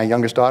know, my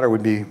youngest daughter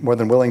would be more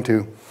than willing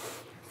to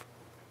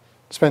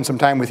spend some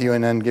time with you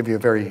and then give you a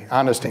very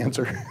honest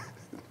answer.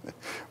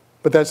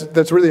 But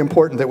that's really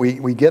important that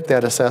we get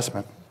that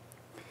assessment.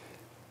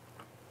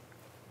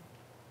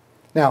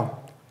 Now,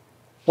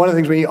 one of the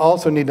things we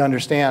also need to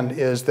understand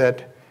is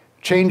that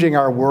changing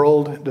our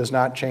world does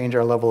not change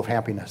our level of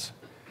happiness.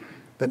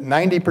 That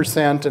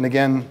 90%, and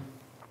again,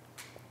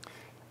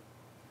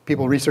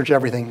 people research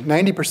everything,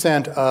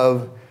 90%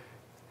 of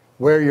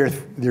where your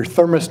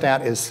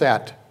thermostat is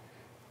set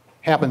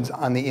happens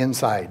on the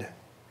inside.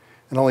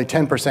 And only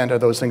 10% are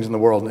those things in the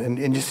world.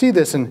 And you see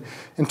this in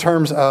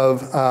terms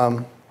of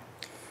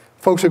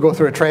folks who go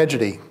through a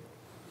tragedy.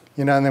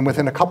 And then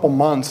within a couple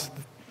months,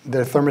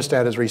 their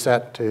thermostat is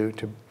reset to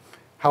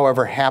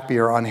however happy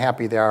or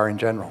unhappy they are in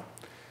general.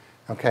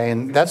 Okay,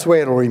 and that's the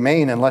way it'll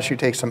remain unless you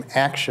take some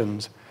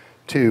actions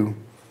to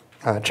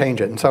change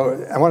it. And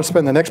so I want to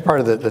spend the next part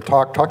of the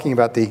talk talking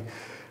about the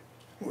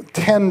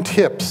 10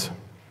 tips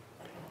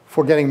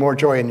for getting more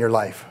joy in your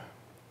life.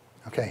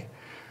 Okay.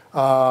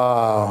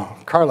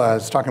 Carla, I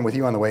was talking with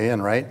you on the way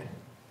in, right?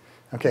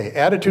 Okay,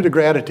 attitude of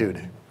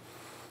gratitude.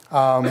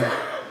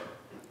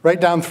 Write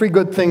down 3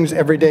 good things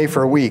every day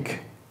for a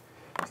week.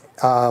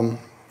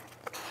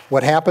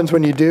 What happens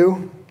when you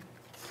do?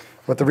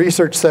 What the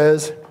research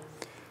says,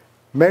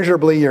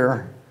 measurably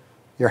you're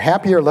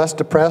happier, less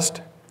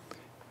depressed.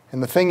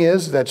 And the thing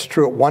is, that's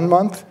true at 1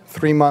 month,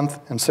 3 month,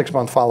 and 6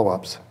 month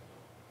follow-ups.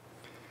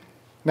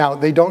 Now,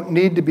 they don't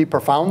need to be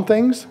profound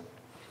things.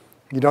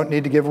 You don't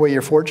need to give away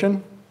your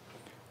fortune.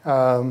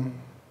 But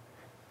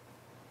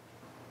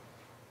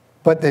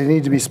they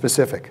need to be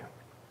specific.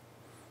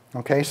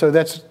 Okay, so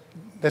that's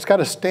got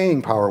a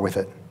staying power with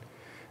it.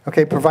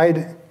 Okay,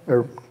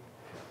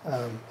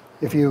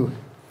 if you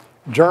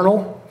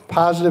journal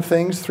positive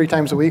things 3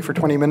 times a week for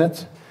 20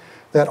 minutes,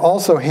 that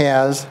also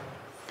has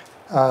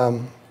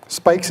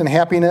spikes in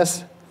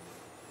happiness.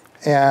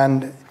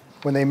 And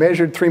when they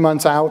measured 3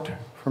 months out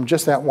from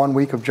just that 1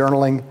 week of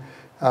journaling,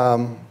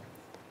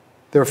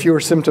 there are fewer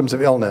symptoms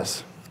of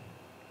illness.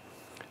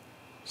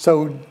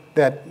 So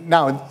that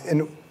now,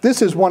 and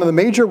this is one of the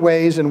major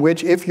ways in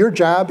which if your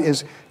job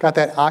is got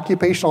that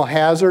occupational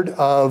hazard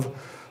of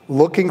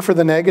looking for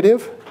the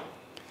negative,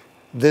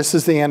 this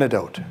is the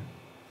antidote.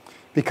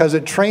 Because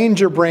it trains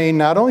your brain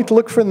not only to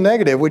look for the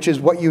negative, which is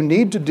what you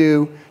need to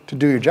do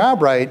your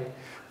job right,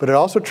 but it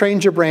also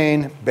trains your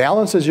brain,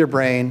 balances your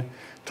brain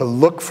to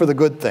look for the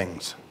good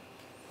things.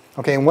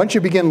 Okay, and once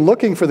you begin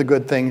looking for the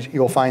good things,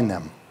 you'll find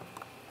them.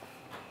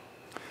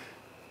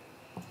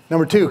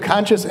 Number 2,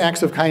 conscious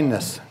acts of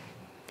kindness.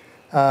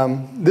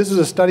 This is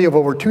a study of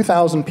over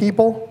 2,000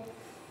 people,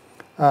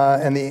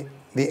 and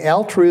the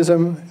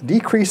altruism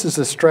decreases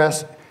the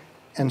stress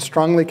and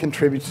strongly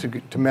contributes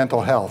to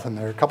mental health. And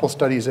there are a couple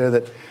studies there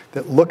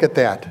that look at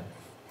that.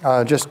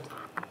 Just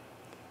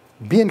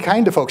being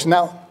kind to folks.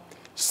 Now,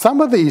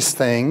 some of these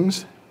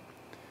things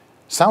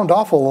sound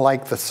awful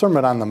like the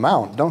Sermon on the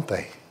Mount, don't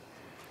they?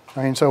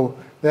 I mean, so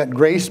that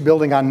grace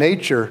building on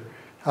nature,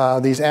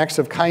 these acts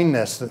of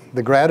kindness,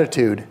 the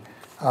gratitude,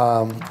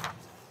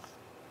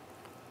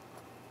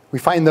 we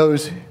find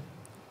those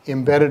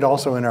embedded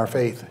also in our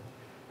faith.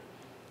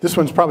 This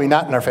one's probably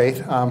not in our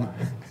faith,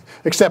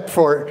 except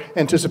for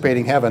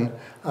anticipating heaven.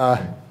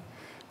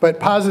 But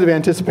positive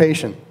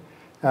anticipation.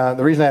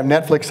 The reason I have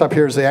Netflix up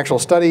here is the actual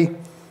study.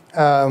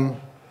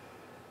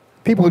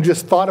 People who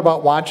just thought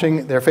about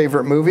watching their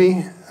favorite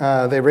movie,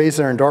 they raise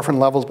their endorphin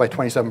levels by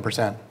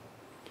 27%.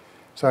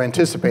 So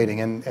anticipating,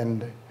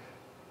 and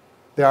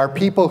there are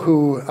people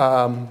who,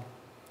 the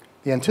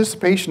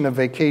anticipation of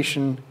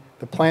vacation,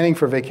 the planning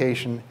for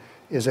vacation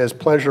is as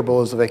pleasurable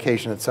as the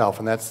vacation itself,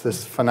 and that's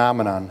this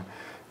phenomenon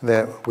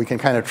that we can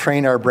kind of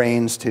train our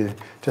brains to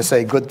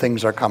say good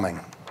things are coming.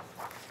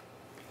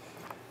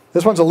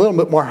 This one's a little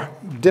bit more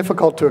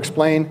difficult to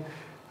explain,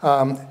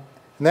 and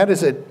that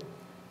is a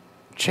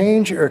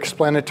change your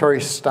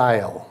explanatory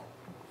style.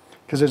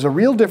 Because there's a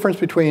real difference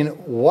between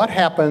what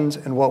happens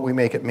and what we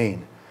make it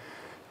mean.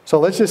 So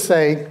let's just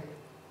say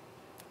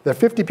there are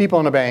 50 people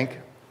in a bank,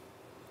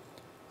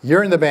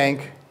 you're in the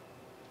bank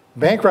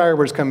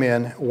robbers come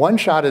in, 1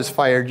 shot is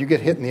fired, you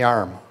get hit in the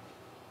arm.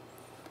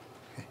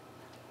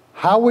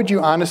 How would you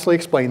honestly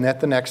explain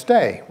that the next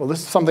day? Well, this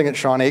is something that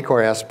Sean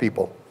Acor asked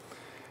people.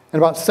 And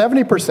about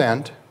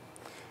 70%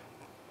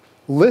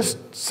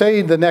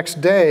 say the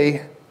next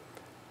day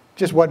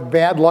just what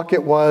bad luck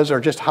it was or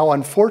just how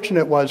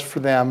unfortunate it was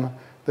for them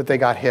that they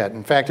got hit.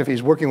 In fact, if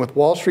he's working with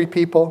Wall Street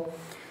people,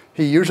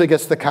 he usually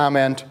gets the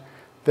comment,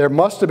 there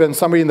must have been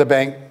somebody in the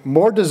bank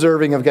more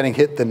deserving of getting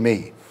hit than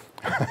me.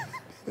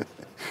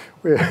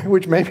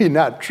 Which may be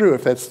not true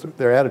if that's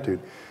their attitude.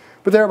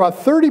 But there are about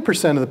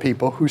 30% of the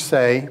people who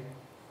say,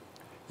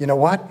 you know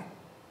what?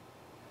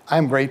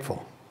 I'm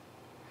grateful.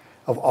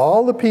 Of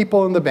all the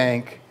people in the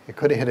bank, it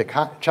could have hit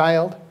a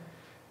child.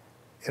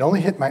 It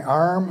only hit my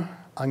arm.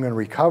 I'm going to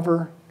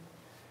recover.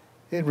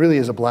 It really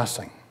is a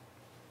blessing.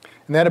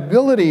 And that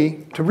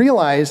ability to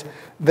realize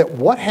that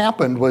what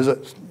happened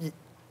was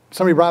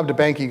somebody robbed a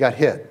bank, you got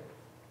hit.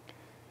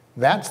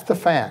 That's the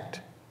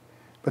fact.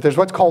 But there's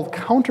what's called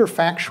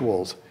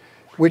counterfactuals,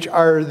 which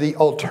are the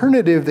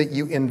alternative that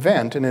you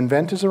invent, and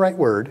invent is the right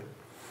word.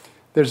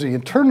 There's the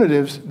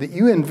alternatives that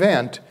you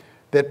invent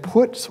that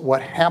puts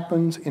what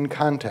happens in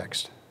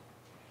context.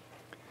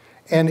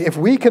 And if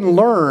we can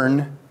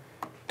learn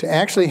to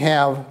actually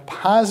have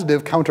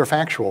positive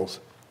counterfactuals,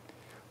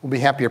 we'll be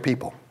happier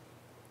people.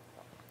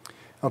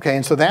 Okay,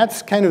 and so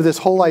that's kind of this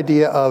whole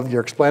idea of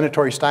your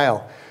explanatory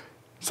style.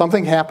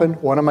 Something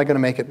happened, what am I going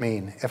to make it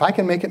mean? If I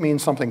can make it mean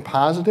something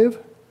positive,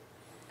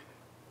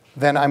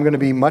 then I'm going to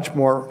be much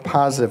more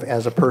positive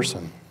as a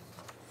person.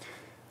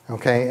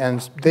 Okay,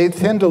 and they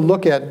tend to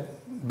look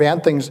at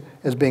bad things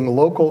as being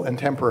local and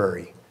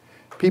temporary.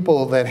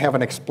 People that have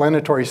an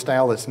explanatory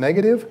style that's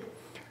negative,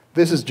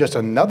 this is just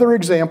another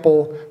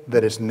example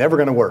that it's never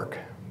going to work.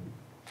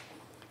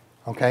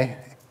 Okay?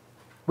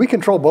 We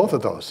control both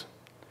of those.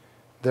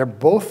 They're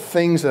both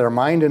things that our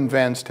mind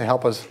invents to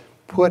help us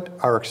put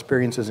our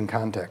experiences in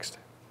context.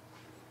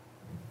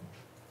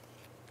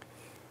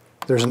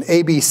 There's an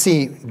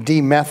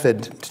ABCD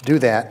method to do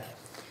that.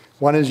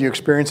 One is you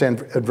experience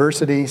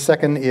adversity.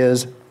 Second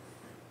is,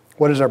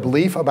 what is our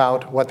belief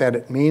about what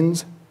that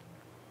means?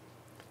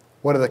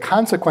 What are the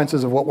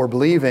consequences of what we're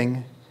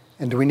believing?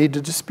 And do we need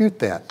to dispute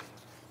that?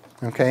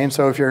 Okay, and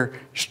so if you're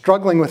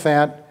struggling with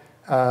that,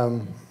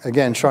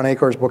 again, Sean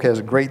Acor's book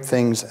has great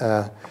things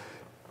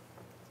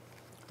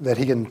that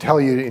he can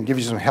tell you and give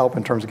you some help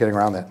in terms of getting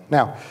around that.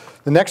 Now,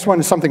 the next one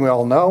is something we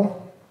all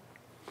know,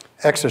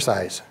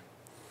 exercise.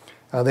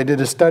 They did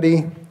a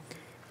study.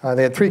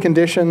 They had 3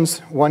 conditions.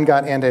 One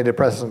got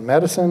antidepressant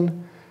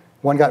medicine.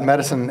 One got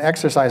medicine and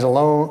exercise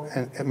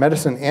alone,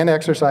 medicine and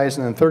exercise,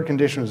 and then the third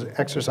condition was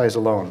exercise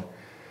alone.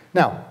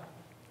 Now,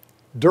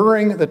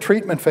 during the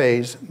treatment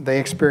phase, they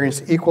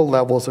experienced equal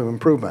levels of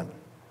improvement.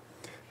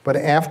 But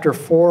after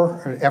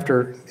 4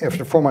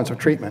 months of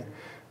treatment,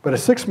 but a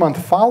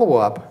 6-month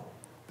follow-up,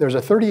 there's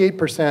a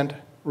 38%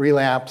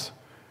 relapse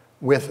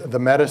with the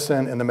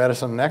medicine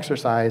and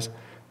exercise.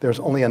 There's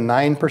only a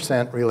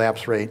 9%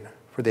 relapse rate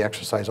for the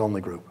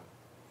exercise-only group.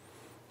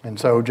 And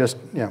so just,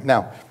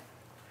 now,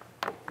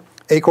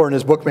 Acor in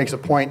his book makes a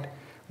point,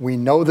 we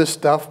know this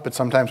stuff, but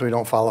sometimes we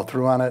don't follow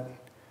through on it.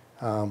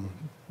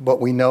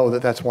 But we know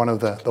that that's one of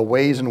the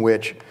ways in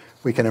which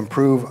we can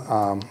improve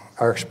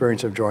our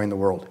experience of joy in the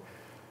world.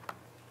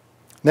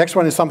 Next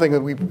one is something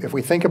that if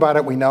we think about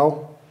it, we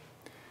know.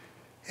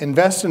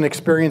 Invest in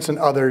experience in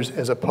others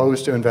as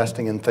opposed to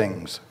investing in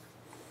things.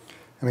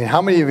 I mean,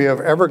 how many of you have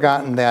ever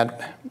gotten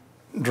that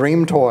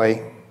dream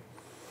toy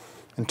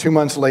and 2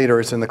 months later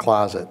it's in the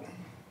closet?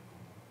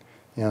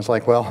 It's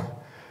like,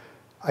 well,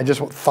 I just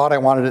thought I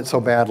wanted it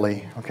so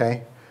badly,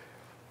 okay?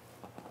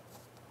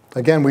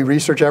 Again, we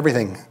research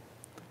everything.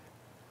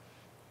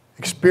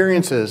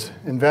 Experiences,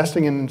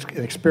 investing in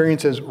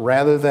experiences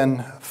rather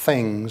than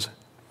things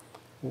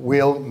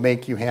will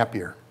make you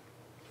happier.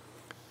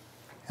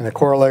 And a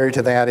corollary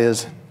to that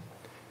is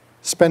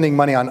spending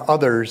money on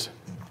others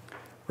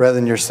rather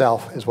than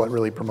yourself is what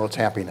really promotes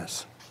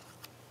happiness.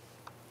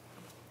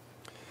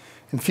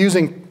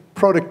 Infusing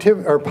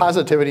productivity or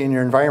positivity in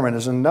your environment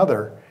is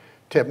another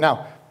tip.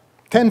 Now,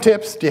 10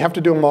 tips, do you have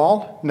to do them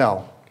all?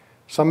 No.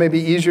 Some may be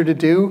easier to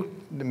do,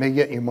 that may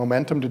get you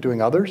momentum to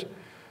doing others.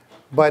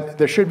 But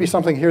there should be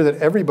something here that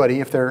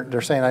everybody, if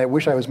they're saying, I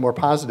wish I was more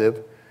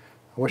positive,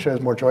 I wish I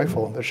was more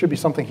joyful, there should be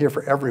something here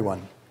for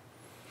everyone.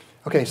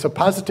 Okay, so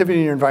positivity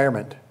in your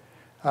environment.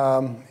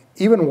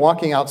 Even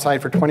walking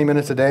outside for 20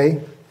 minutes a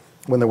day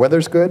when the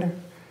weather's good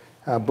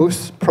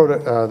boosts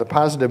the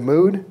positive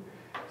mood,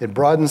 it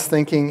broadens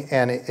thinking,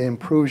 and it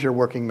improves your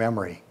working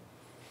memory.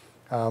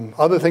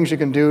 Other things you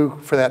can do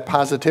for that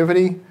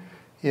positivity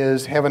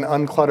is have an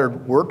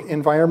uncluttered work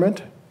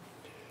environment,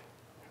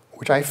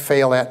 which I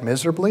fail at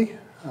miserably,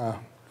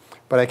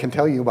 but I can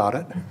tell you about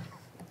it.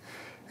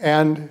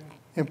 And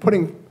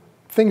putting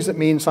things that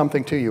mean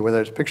something to you, whether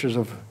it's pictures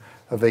of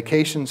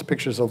vacations,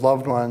 pictures of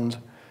loved ones,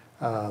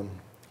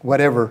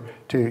 whatever,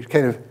 to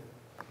kind of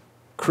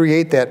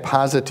create that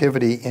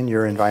positivity in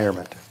your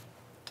environment.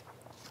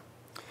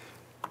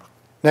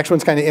 Next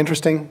one's kind of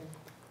interesting.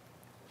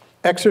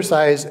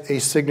 Exercise a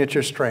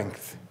signature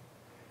strength.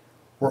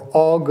 We're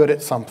all good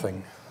at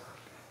something,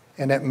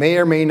 and it may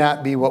or may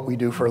not be what we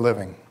do for a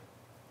living.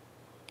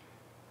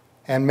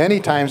 And many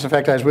times, in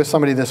fact, I was with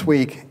somebody this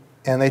week,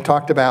 and they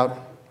talked about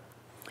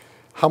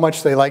how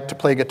much they liked to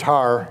play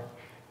guitar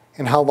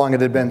and how long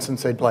it had been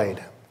since they'd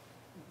played.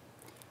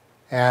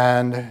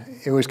 And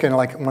it was kind of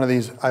like one of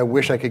these, I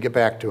wish I could get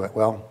back to it.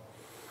 Well,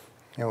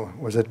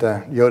 was it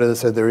Yoda that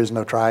said there is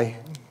no try?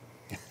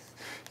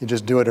 You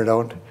just do it or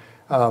don't.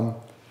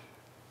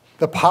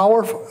 The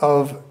power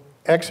of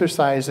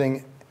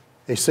exercising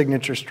a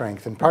signature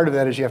strength, and part of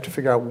that is you have to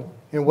figure out,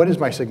 what is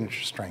my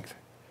signature strength?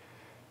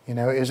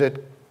 Is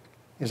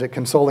it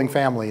consoling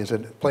family? Is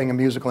it playing a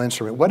musical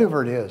instrument?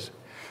 Whatever it is.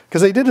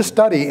 Because they did a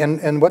study,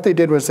 and what they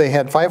did was they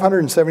had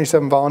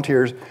 577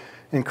 volunteers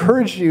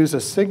encouraged to use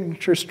a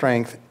signature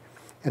strength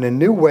in a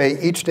new way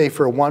each day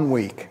for 1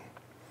 week.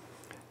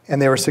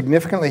 And they were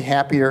significantly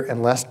happier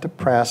and less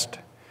depressed.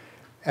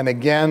 And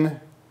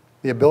again,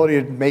 the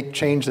ability to make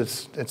change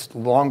that's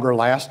longer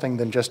lasting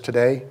than just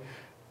today,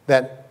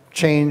 that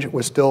change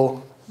was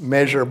still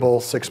measurable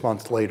 6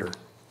 months later.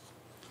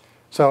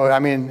 So, I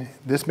mean,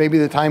 this may be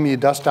the time you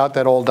dust out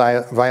that old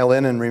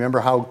violin and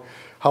remember how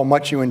how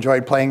much you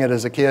enjoyed playing it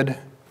as a kid,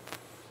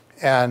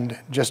 and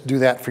just do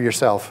that for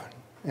yourself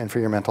and for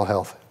your mental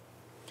health.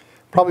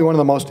 Probably one of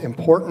the most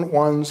important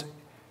ones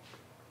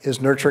is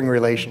nurturing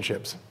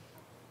relationships.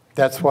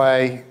 That's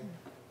why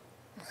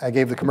I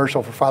gave the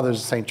commercial for Fathers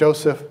of St.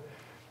 Joseph.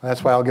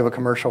 That's why I'll give a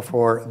commercial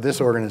for this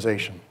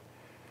organization.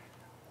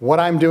 What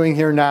I'm doing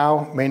here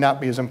now may not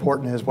be as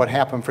important as what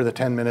happened for the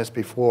 10 minutes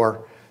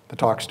before the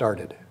talk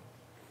started,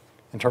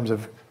 in terms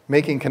of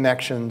making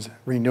connections,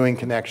 renewing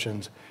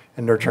connections,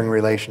 and nurturing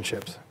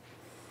relationships.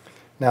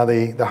 Now,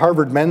 the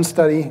Harvard Men's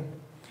Study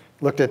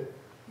looked at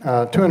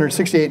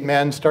 268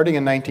 men starting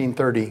in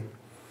 1930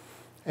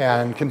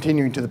 and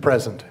continuing to the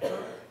present.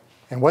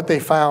 And what they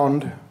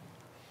found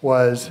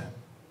was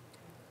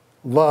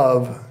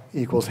love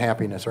equals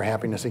happiness, or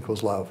happiness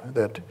equals love.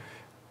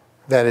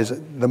 That is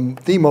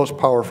the most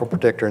powerful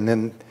predictor. And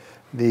then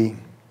the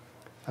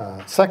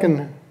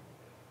second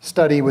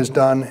study was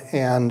done,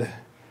 and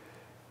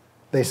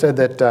they said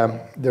that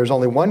there's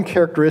only one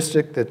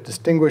characteristic that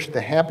distinguished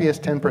the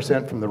happiest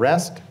 10% from the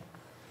rest,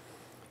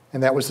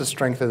 and that was the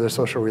strength of their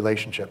social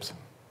relationships.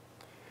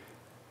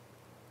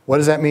 What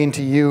does that mean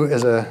to you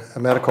as a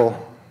medical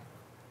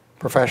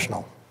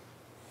professional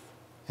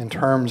in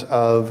terms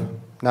of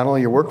not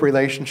only your work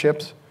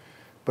relationships,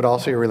 but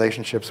also your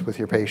relationships with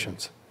your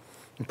patients?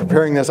 In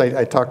preparing this,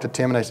 I talked to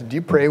Tim and I said, do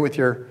you pray with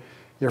your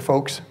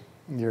folks,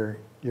 your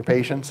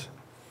patients?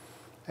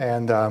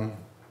 And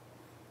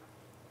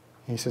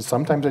he said,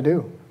 sometimes I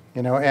do,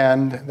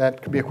 and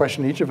that could be a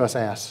question each of us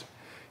asks.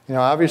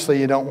 Obviously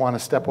you don't want to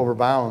step over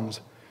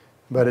bounds,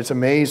 but it's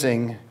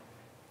amazing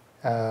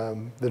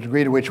the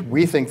degree to which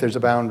we think there's a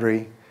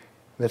boundary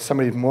that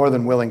somebody's more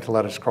than willing to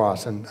let us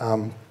cross. And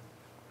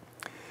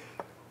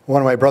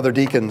one of my brother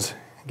deacons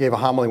gave a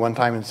homily one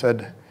time and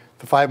said,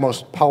 the 5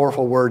 most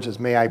powerful words is,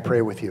 may I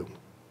pray with you? And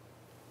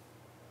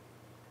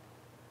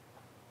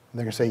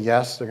they're going to say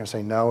yes, they're going to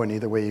say no, and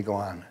either way you go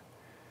on.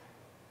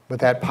 But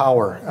that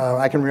power,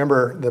 I can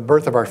remember the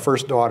birth of our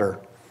first daughter.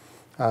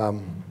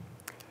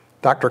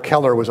 Dr.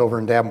 Keller was over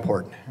in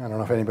Davenport. I don't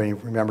know if anybody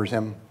remembers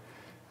him.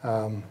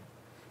 It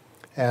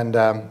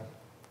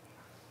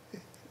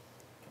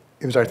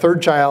was our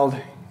third child,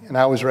 and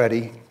I was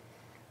ready.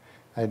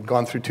 I had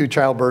gone through 2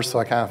 childbirths, so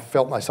I kind of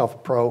felt myself a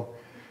pro.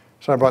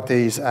 So I brought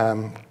these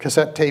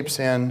cassette tapes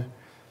in,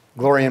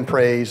 Glory and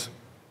Praise,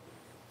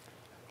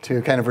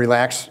 to kind of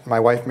relax my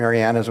wife,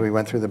 Marianne, as we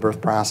went through the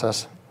birth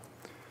process.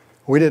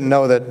 We didn't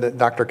know that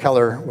Dr.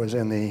 Keller was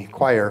in the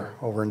choir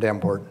over in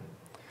Davenport.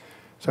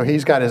 So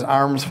he's got his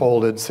arms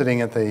folded,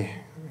 sitting at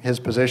his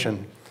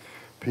position.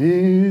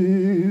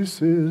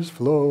 Peace is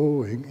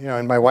flowing.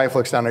 And my wife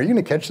looks down, are you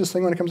going to catch this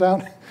thing when it comes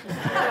out?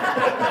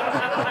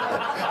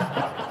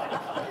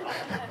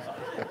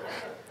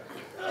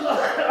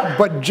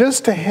 But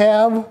just to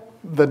have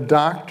the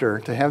doctor,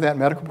 to have that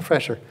medical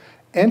professor,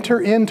 enter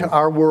into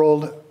our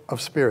world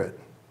of spirit,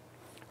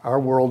 our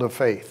world of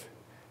faith,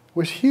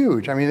 was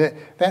huge. I mean,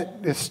 that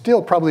is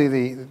still probably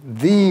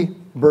the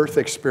birth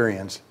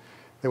experience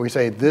that we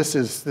say this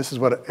is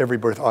what every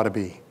birth ought to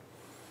be.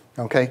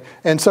 Okay?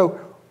 And so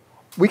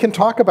we can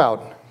talk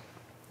about,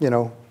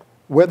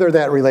 whether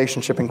that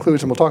relationship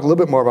includes, and we'll talk a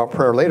little bit more about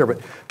prayer later,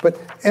 but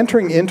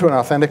entering into an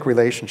authentic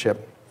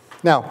relationship.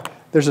 Now,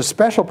 there's a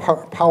special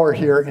power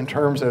here in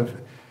terms of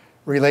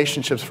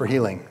relationships for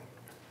healing.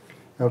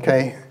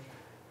 Okay?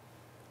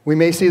 We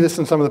may see this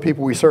in some of the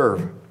people we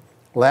serve.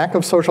 Lack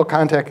of social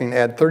contact can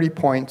add 30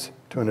 points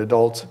to an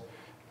adult's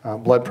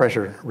blood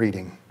pressure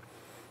reading.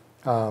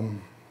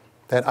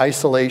 That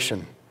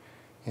isolation,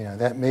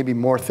 that may be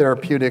more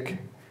therapeutic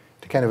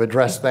to kind of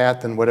address that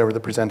than whatever the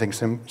presenting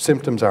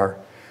symptoms are.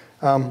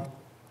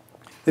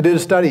 They did a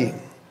study.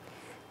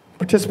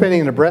 Participating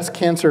in a breast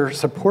cancer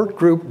support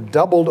group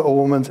doubled a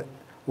woman's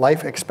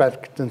life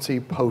expectancy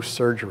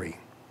post-surgery.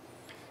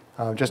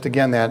 Just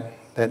again,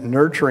 that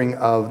nurturing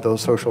of those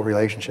social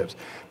relationships.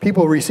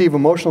 People who receive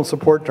emotional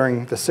support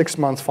during the 6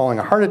 months following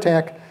a heart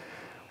attack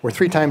were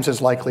 3 times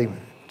as likely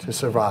to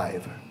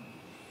survive.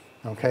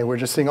 Okay, we're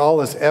just seeing all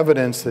this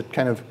evidence that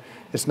kind of,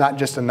 it's not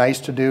just a nice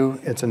to do,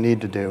 it's a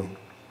need to do.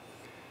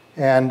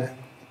 And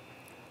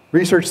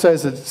research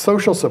says that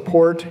social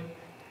support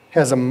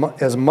has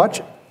as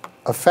much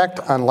effect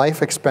on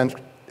life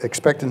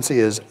expectancy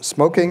as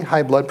smoking,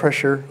 high blood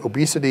pressure,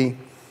 obesity,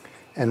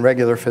 and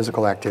regular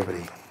physical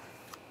activity.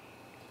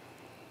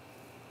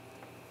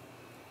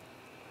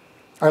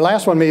 Our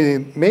last one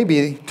may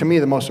be, to me,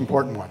 the most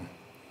important one,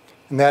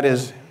 and that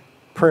is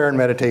prayer and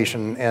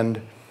meditation. And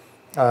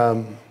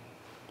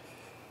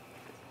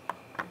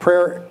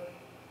prayer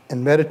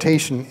and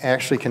meditation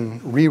actually can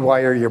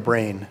rewire your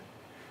brain.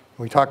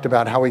 We talked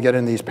about how we get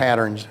in these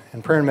patterns,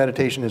 and prayer and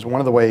meditation is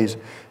one of the ways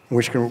in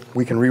which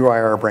we can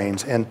rewire our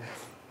brains. And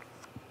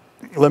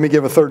let me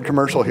give a third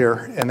commercial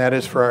here, and that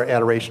is for our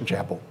Adoration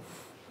Chapel.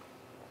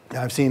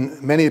 I've seen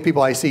many of the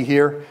people I see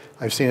here,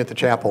 I've seen at the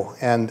chapel,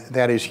 and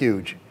that is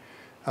huge.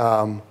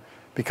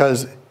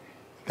 Because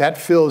that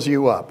fills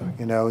you up,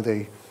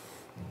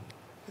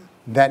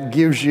 that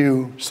gives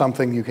you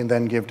something you can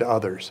then give to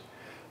others.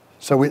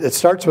 So it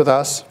starts with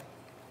us.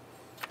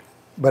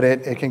 but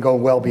it can go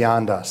well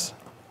beyond us.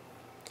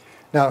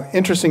 Now,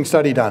 interesting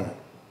study done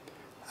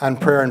on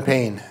prayer and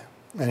pain.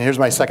 And here's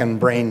my second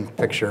brain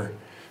picture.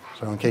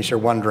 So in case you're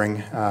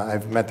wondering,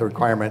 I've met the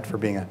requirement for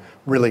being a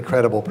really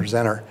credible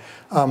presenter.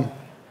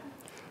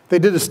 They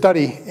did a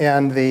study,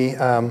 and it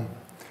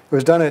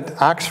was done at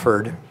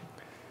Oxford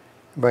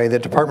by the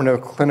Department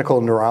of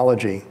Clinical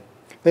Neurology.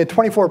 They had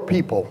 24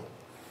 people.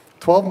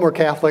 12 of them were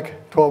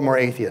Catholic, 12 of them were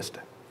atheist.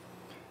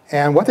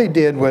 And what they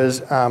did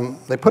was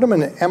they put them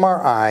in an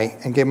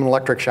MRI and gave them an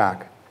electric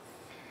shock.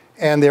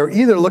 And they were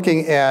either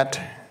looking at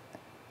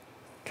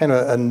kind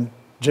of a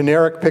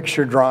generic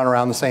picture drawn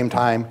around the same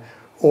time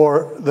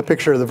or the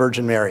picture of the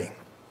Virgin Mary.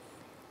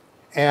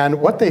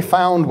 And what they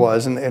found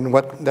was,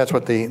 that's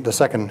what the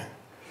second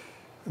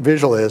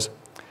visual is,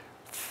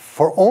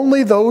 for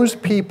only those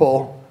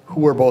people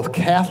who were both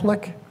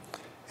Catholic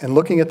and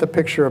looking at the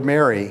picture of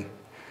Mary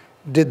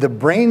did the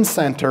brain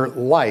center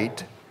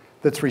light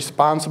that's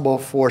responsible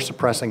for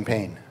suppressing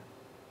pain.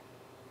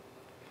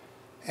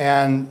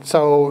 And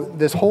so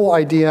this whole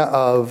idea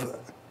of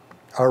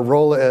our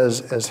role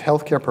as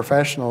healthcare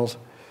professionals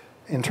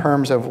in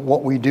terms of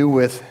what we do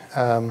with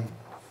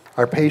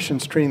our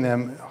patients, treating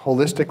them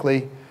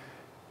holistically,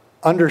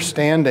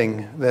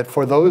 understanding that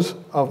for those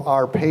of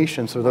our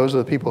patients or those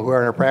of the people who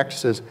are in our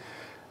practices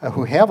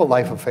who have a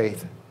life of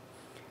faith,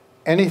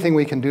 anything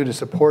we can do to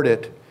support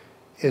it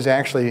is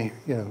actually,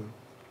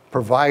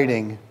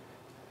 providing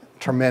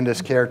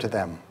tremendous care to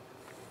them.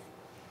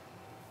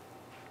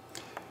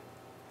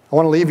 I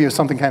want to leave you with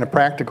something kind of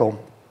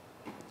practical,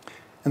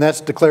 and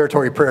that's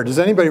declaratory prayer. Does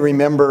anybody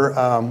remember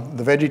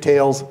the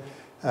VeggieTales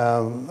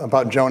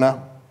about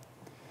Jonah?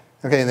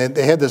 Okay,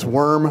 they had this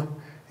worm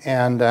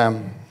and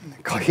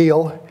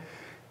Kahil,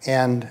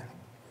 and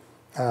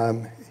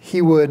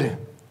he would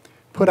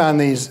put on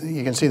these,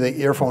 you can see the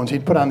earphones,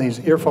 he'd put on these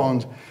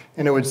earphones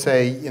and it would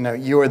say,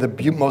 you are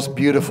the most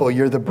beautiful,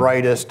 you're the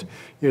brightest,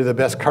 you're the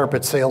best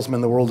carpet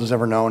salesman the world has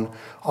ever known,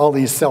 all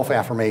these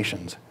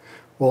self-affirmations.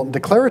 Well,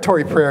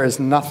 declaratory prayer is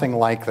nothing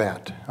like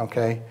that,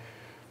 okay?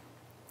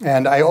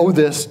 And I owe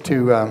this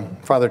to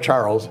Father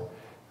Charles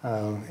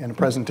in a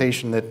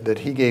presentation that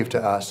he gave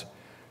to us.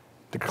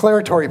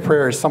 Declaratory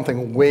prayer is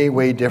something way,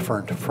 way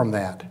different from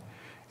that.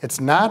 It's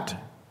not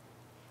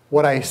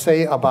what I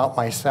say about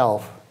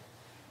myself.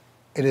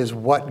 It is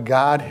what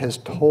God has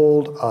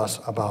told us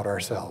about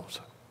ourselves.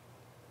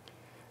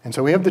 And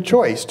so we have the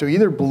choice to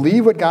either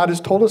believe what God has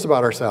told us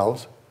about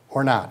ourselves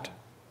or not.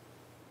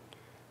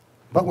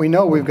 But we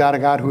know we've got a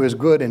God who is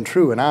good and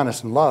true and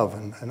honest and love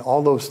and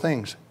all those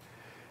things.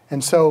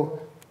 And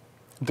so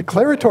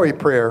declaratory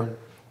prayer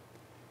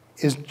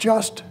is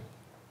just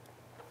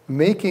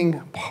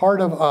making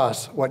part of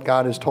us what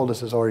God has told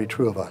us is already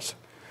true of us.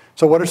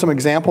 So what are some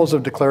examples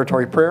of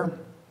declaratory prayer?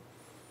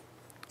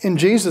 In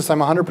Jesus, I'm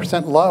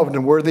 100% loved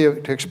and worthy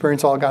to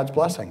experience all God's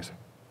blessings.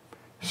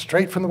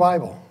 Straight from the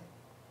Bible.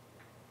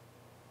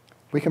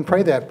 We can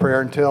pray that prayer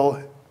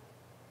until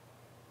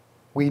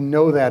we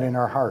know that in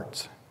our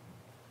hearts.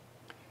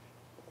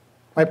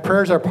 My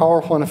prayers are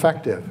powerful and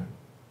effective.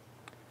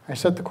 I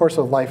set the course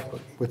of life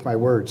with my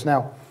words.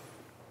 Now,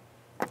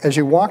 as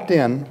you walked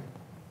in,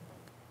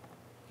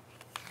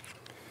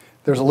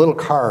 there's a little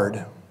card,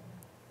 a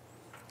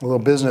little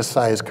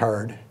business-sized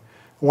card.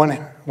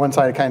 One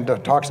side kind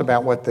of talks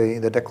about what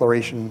the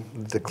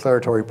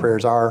declaratory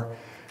prayers are.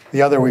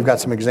 The other, we've got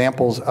some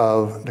examples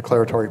of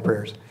declaratory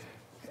prayers.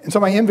 And so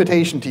my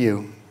invitation to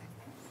you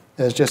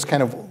is just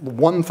kind of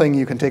one thing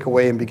you can take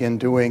away and begin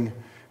doing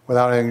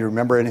without having to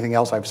remember anything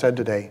else I've said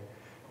today,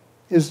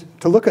 is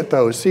to look at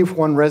those, see if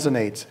one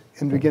resonates,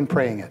 and begin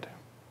praying it.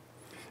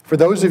 For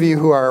those of you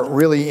who are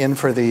really in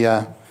for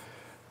the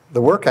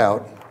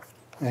workout,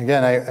 and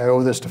again, I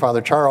owe this to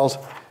Father Charles,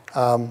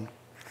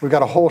 we've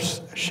got a whole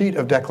sheet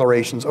of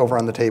declarations over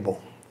on the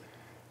table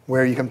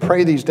where you can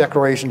pray these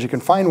declarations. You can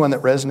find one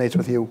that resonates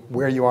with you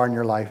where you are in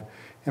your life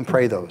and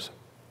pray those.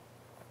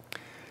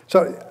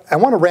 So I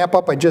want to wrap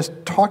up by just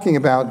talking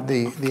about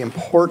the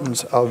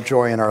importance of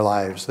joy in our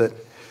lives, that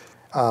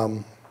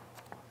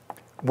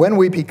when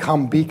we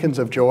become beacons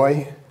of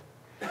joy,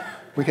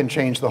 we can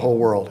change the whole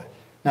world.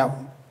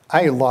 Now,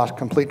 I lost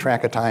complete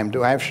track of time.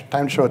 Do I have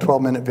time to show a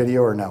 12-minute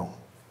video or no?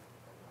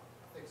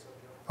 I think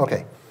so.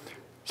 Okay.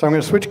 So I'm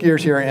going to switch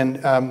gears here,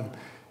 and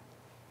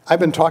I've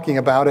been talking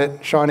about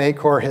it. Sean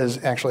Acor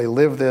has actually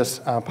lived this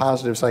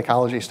positive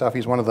psychology stuff.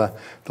 He's one of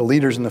the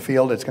leaders in the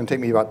field. It's going to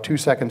take me about 2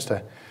 seconds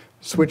to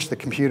switch the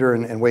computer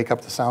and wake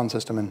up the sound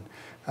system,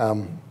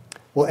 and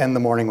we'll end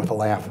the morning with a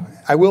laugh.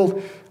 I will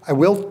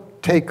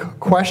take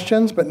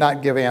questions, but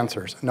not give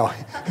answers. No.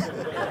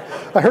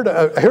 I heard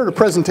a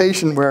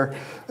presentation where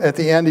at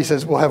the end he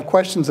says, we'll have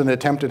questions and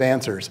attempted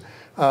answers.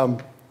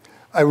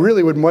 I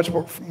really would much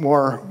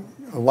more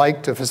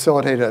like to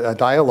facilitate a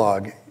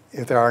dialogue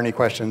if there are any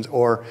questions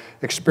or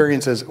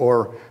experiences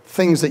or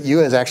things that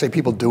you, as actually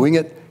people doing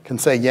it, can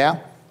say, yeah,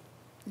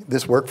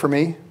 this worked for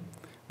me.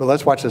 But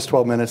let's watch this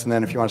 12 minutes, and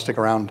then if you want to stick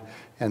around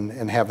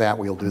and have that,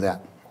 we'll do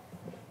that.